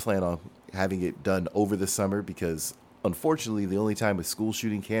 But I plan on having it done over the summer, because unfortunately, the only time a school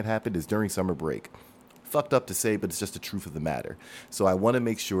shooting can't happen is during summer break. Fucked up to say, but it's just the truth of the matter. So I want to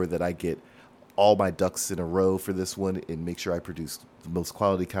make sure that I get all my ducks in a row for this one and make sure I produce the most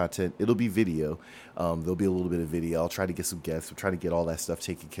quality content. It'll be video. There'll be a little bit of video. I'll try to get some guests. We'll try to get all that stuff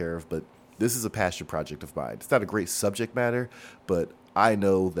taken care of. But this is a passion project of mine. It's not a great subject matter, but I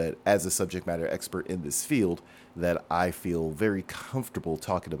know that as a subject matter expert in this field, that I feel very comfortable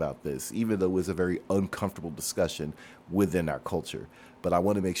talking about this, even though it's a very uncomfortable discussion within our culture. But I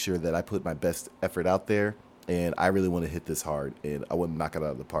want to make sure that I put my best effort out there, and I really want to hit this hard, and I want to knock it out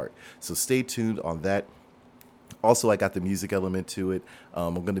of the park. So stay tuned on that. Also, I got the music element to it.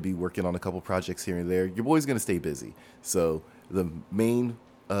 I'm going to be working on a couple projects here and there. Your boy's going to stay busy. So the main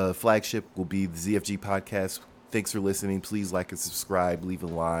flagship will be the ZFG podcast. Thanks for listening. Please like and subscribe, leave a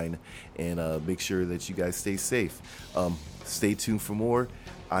line, and make sure that you guys stay safe. Stay tuned for more.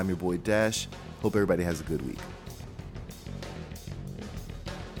 I'm your boy Dash. Hope everybody has a good week.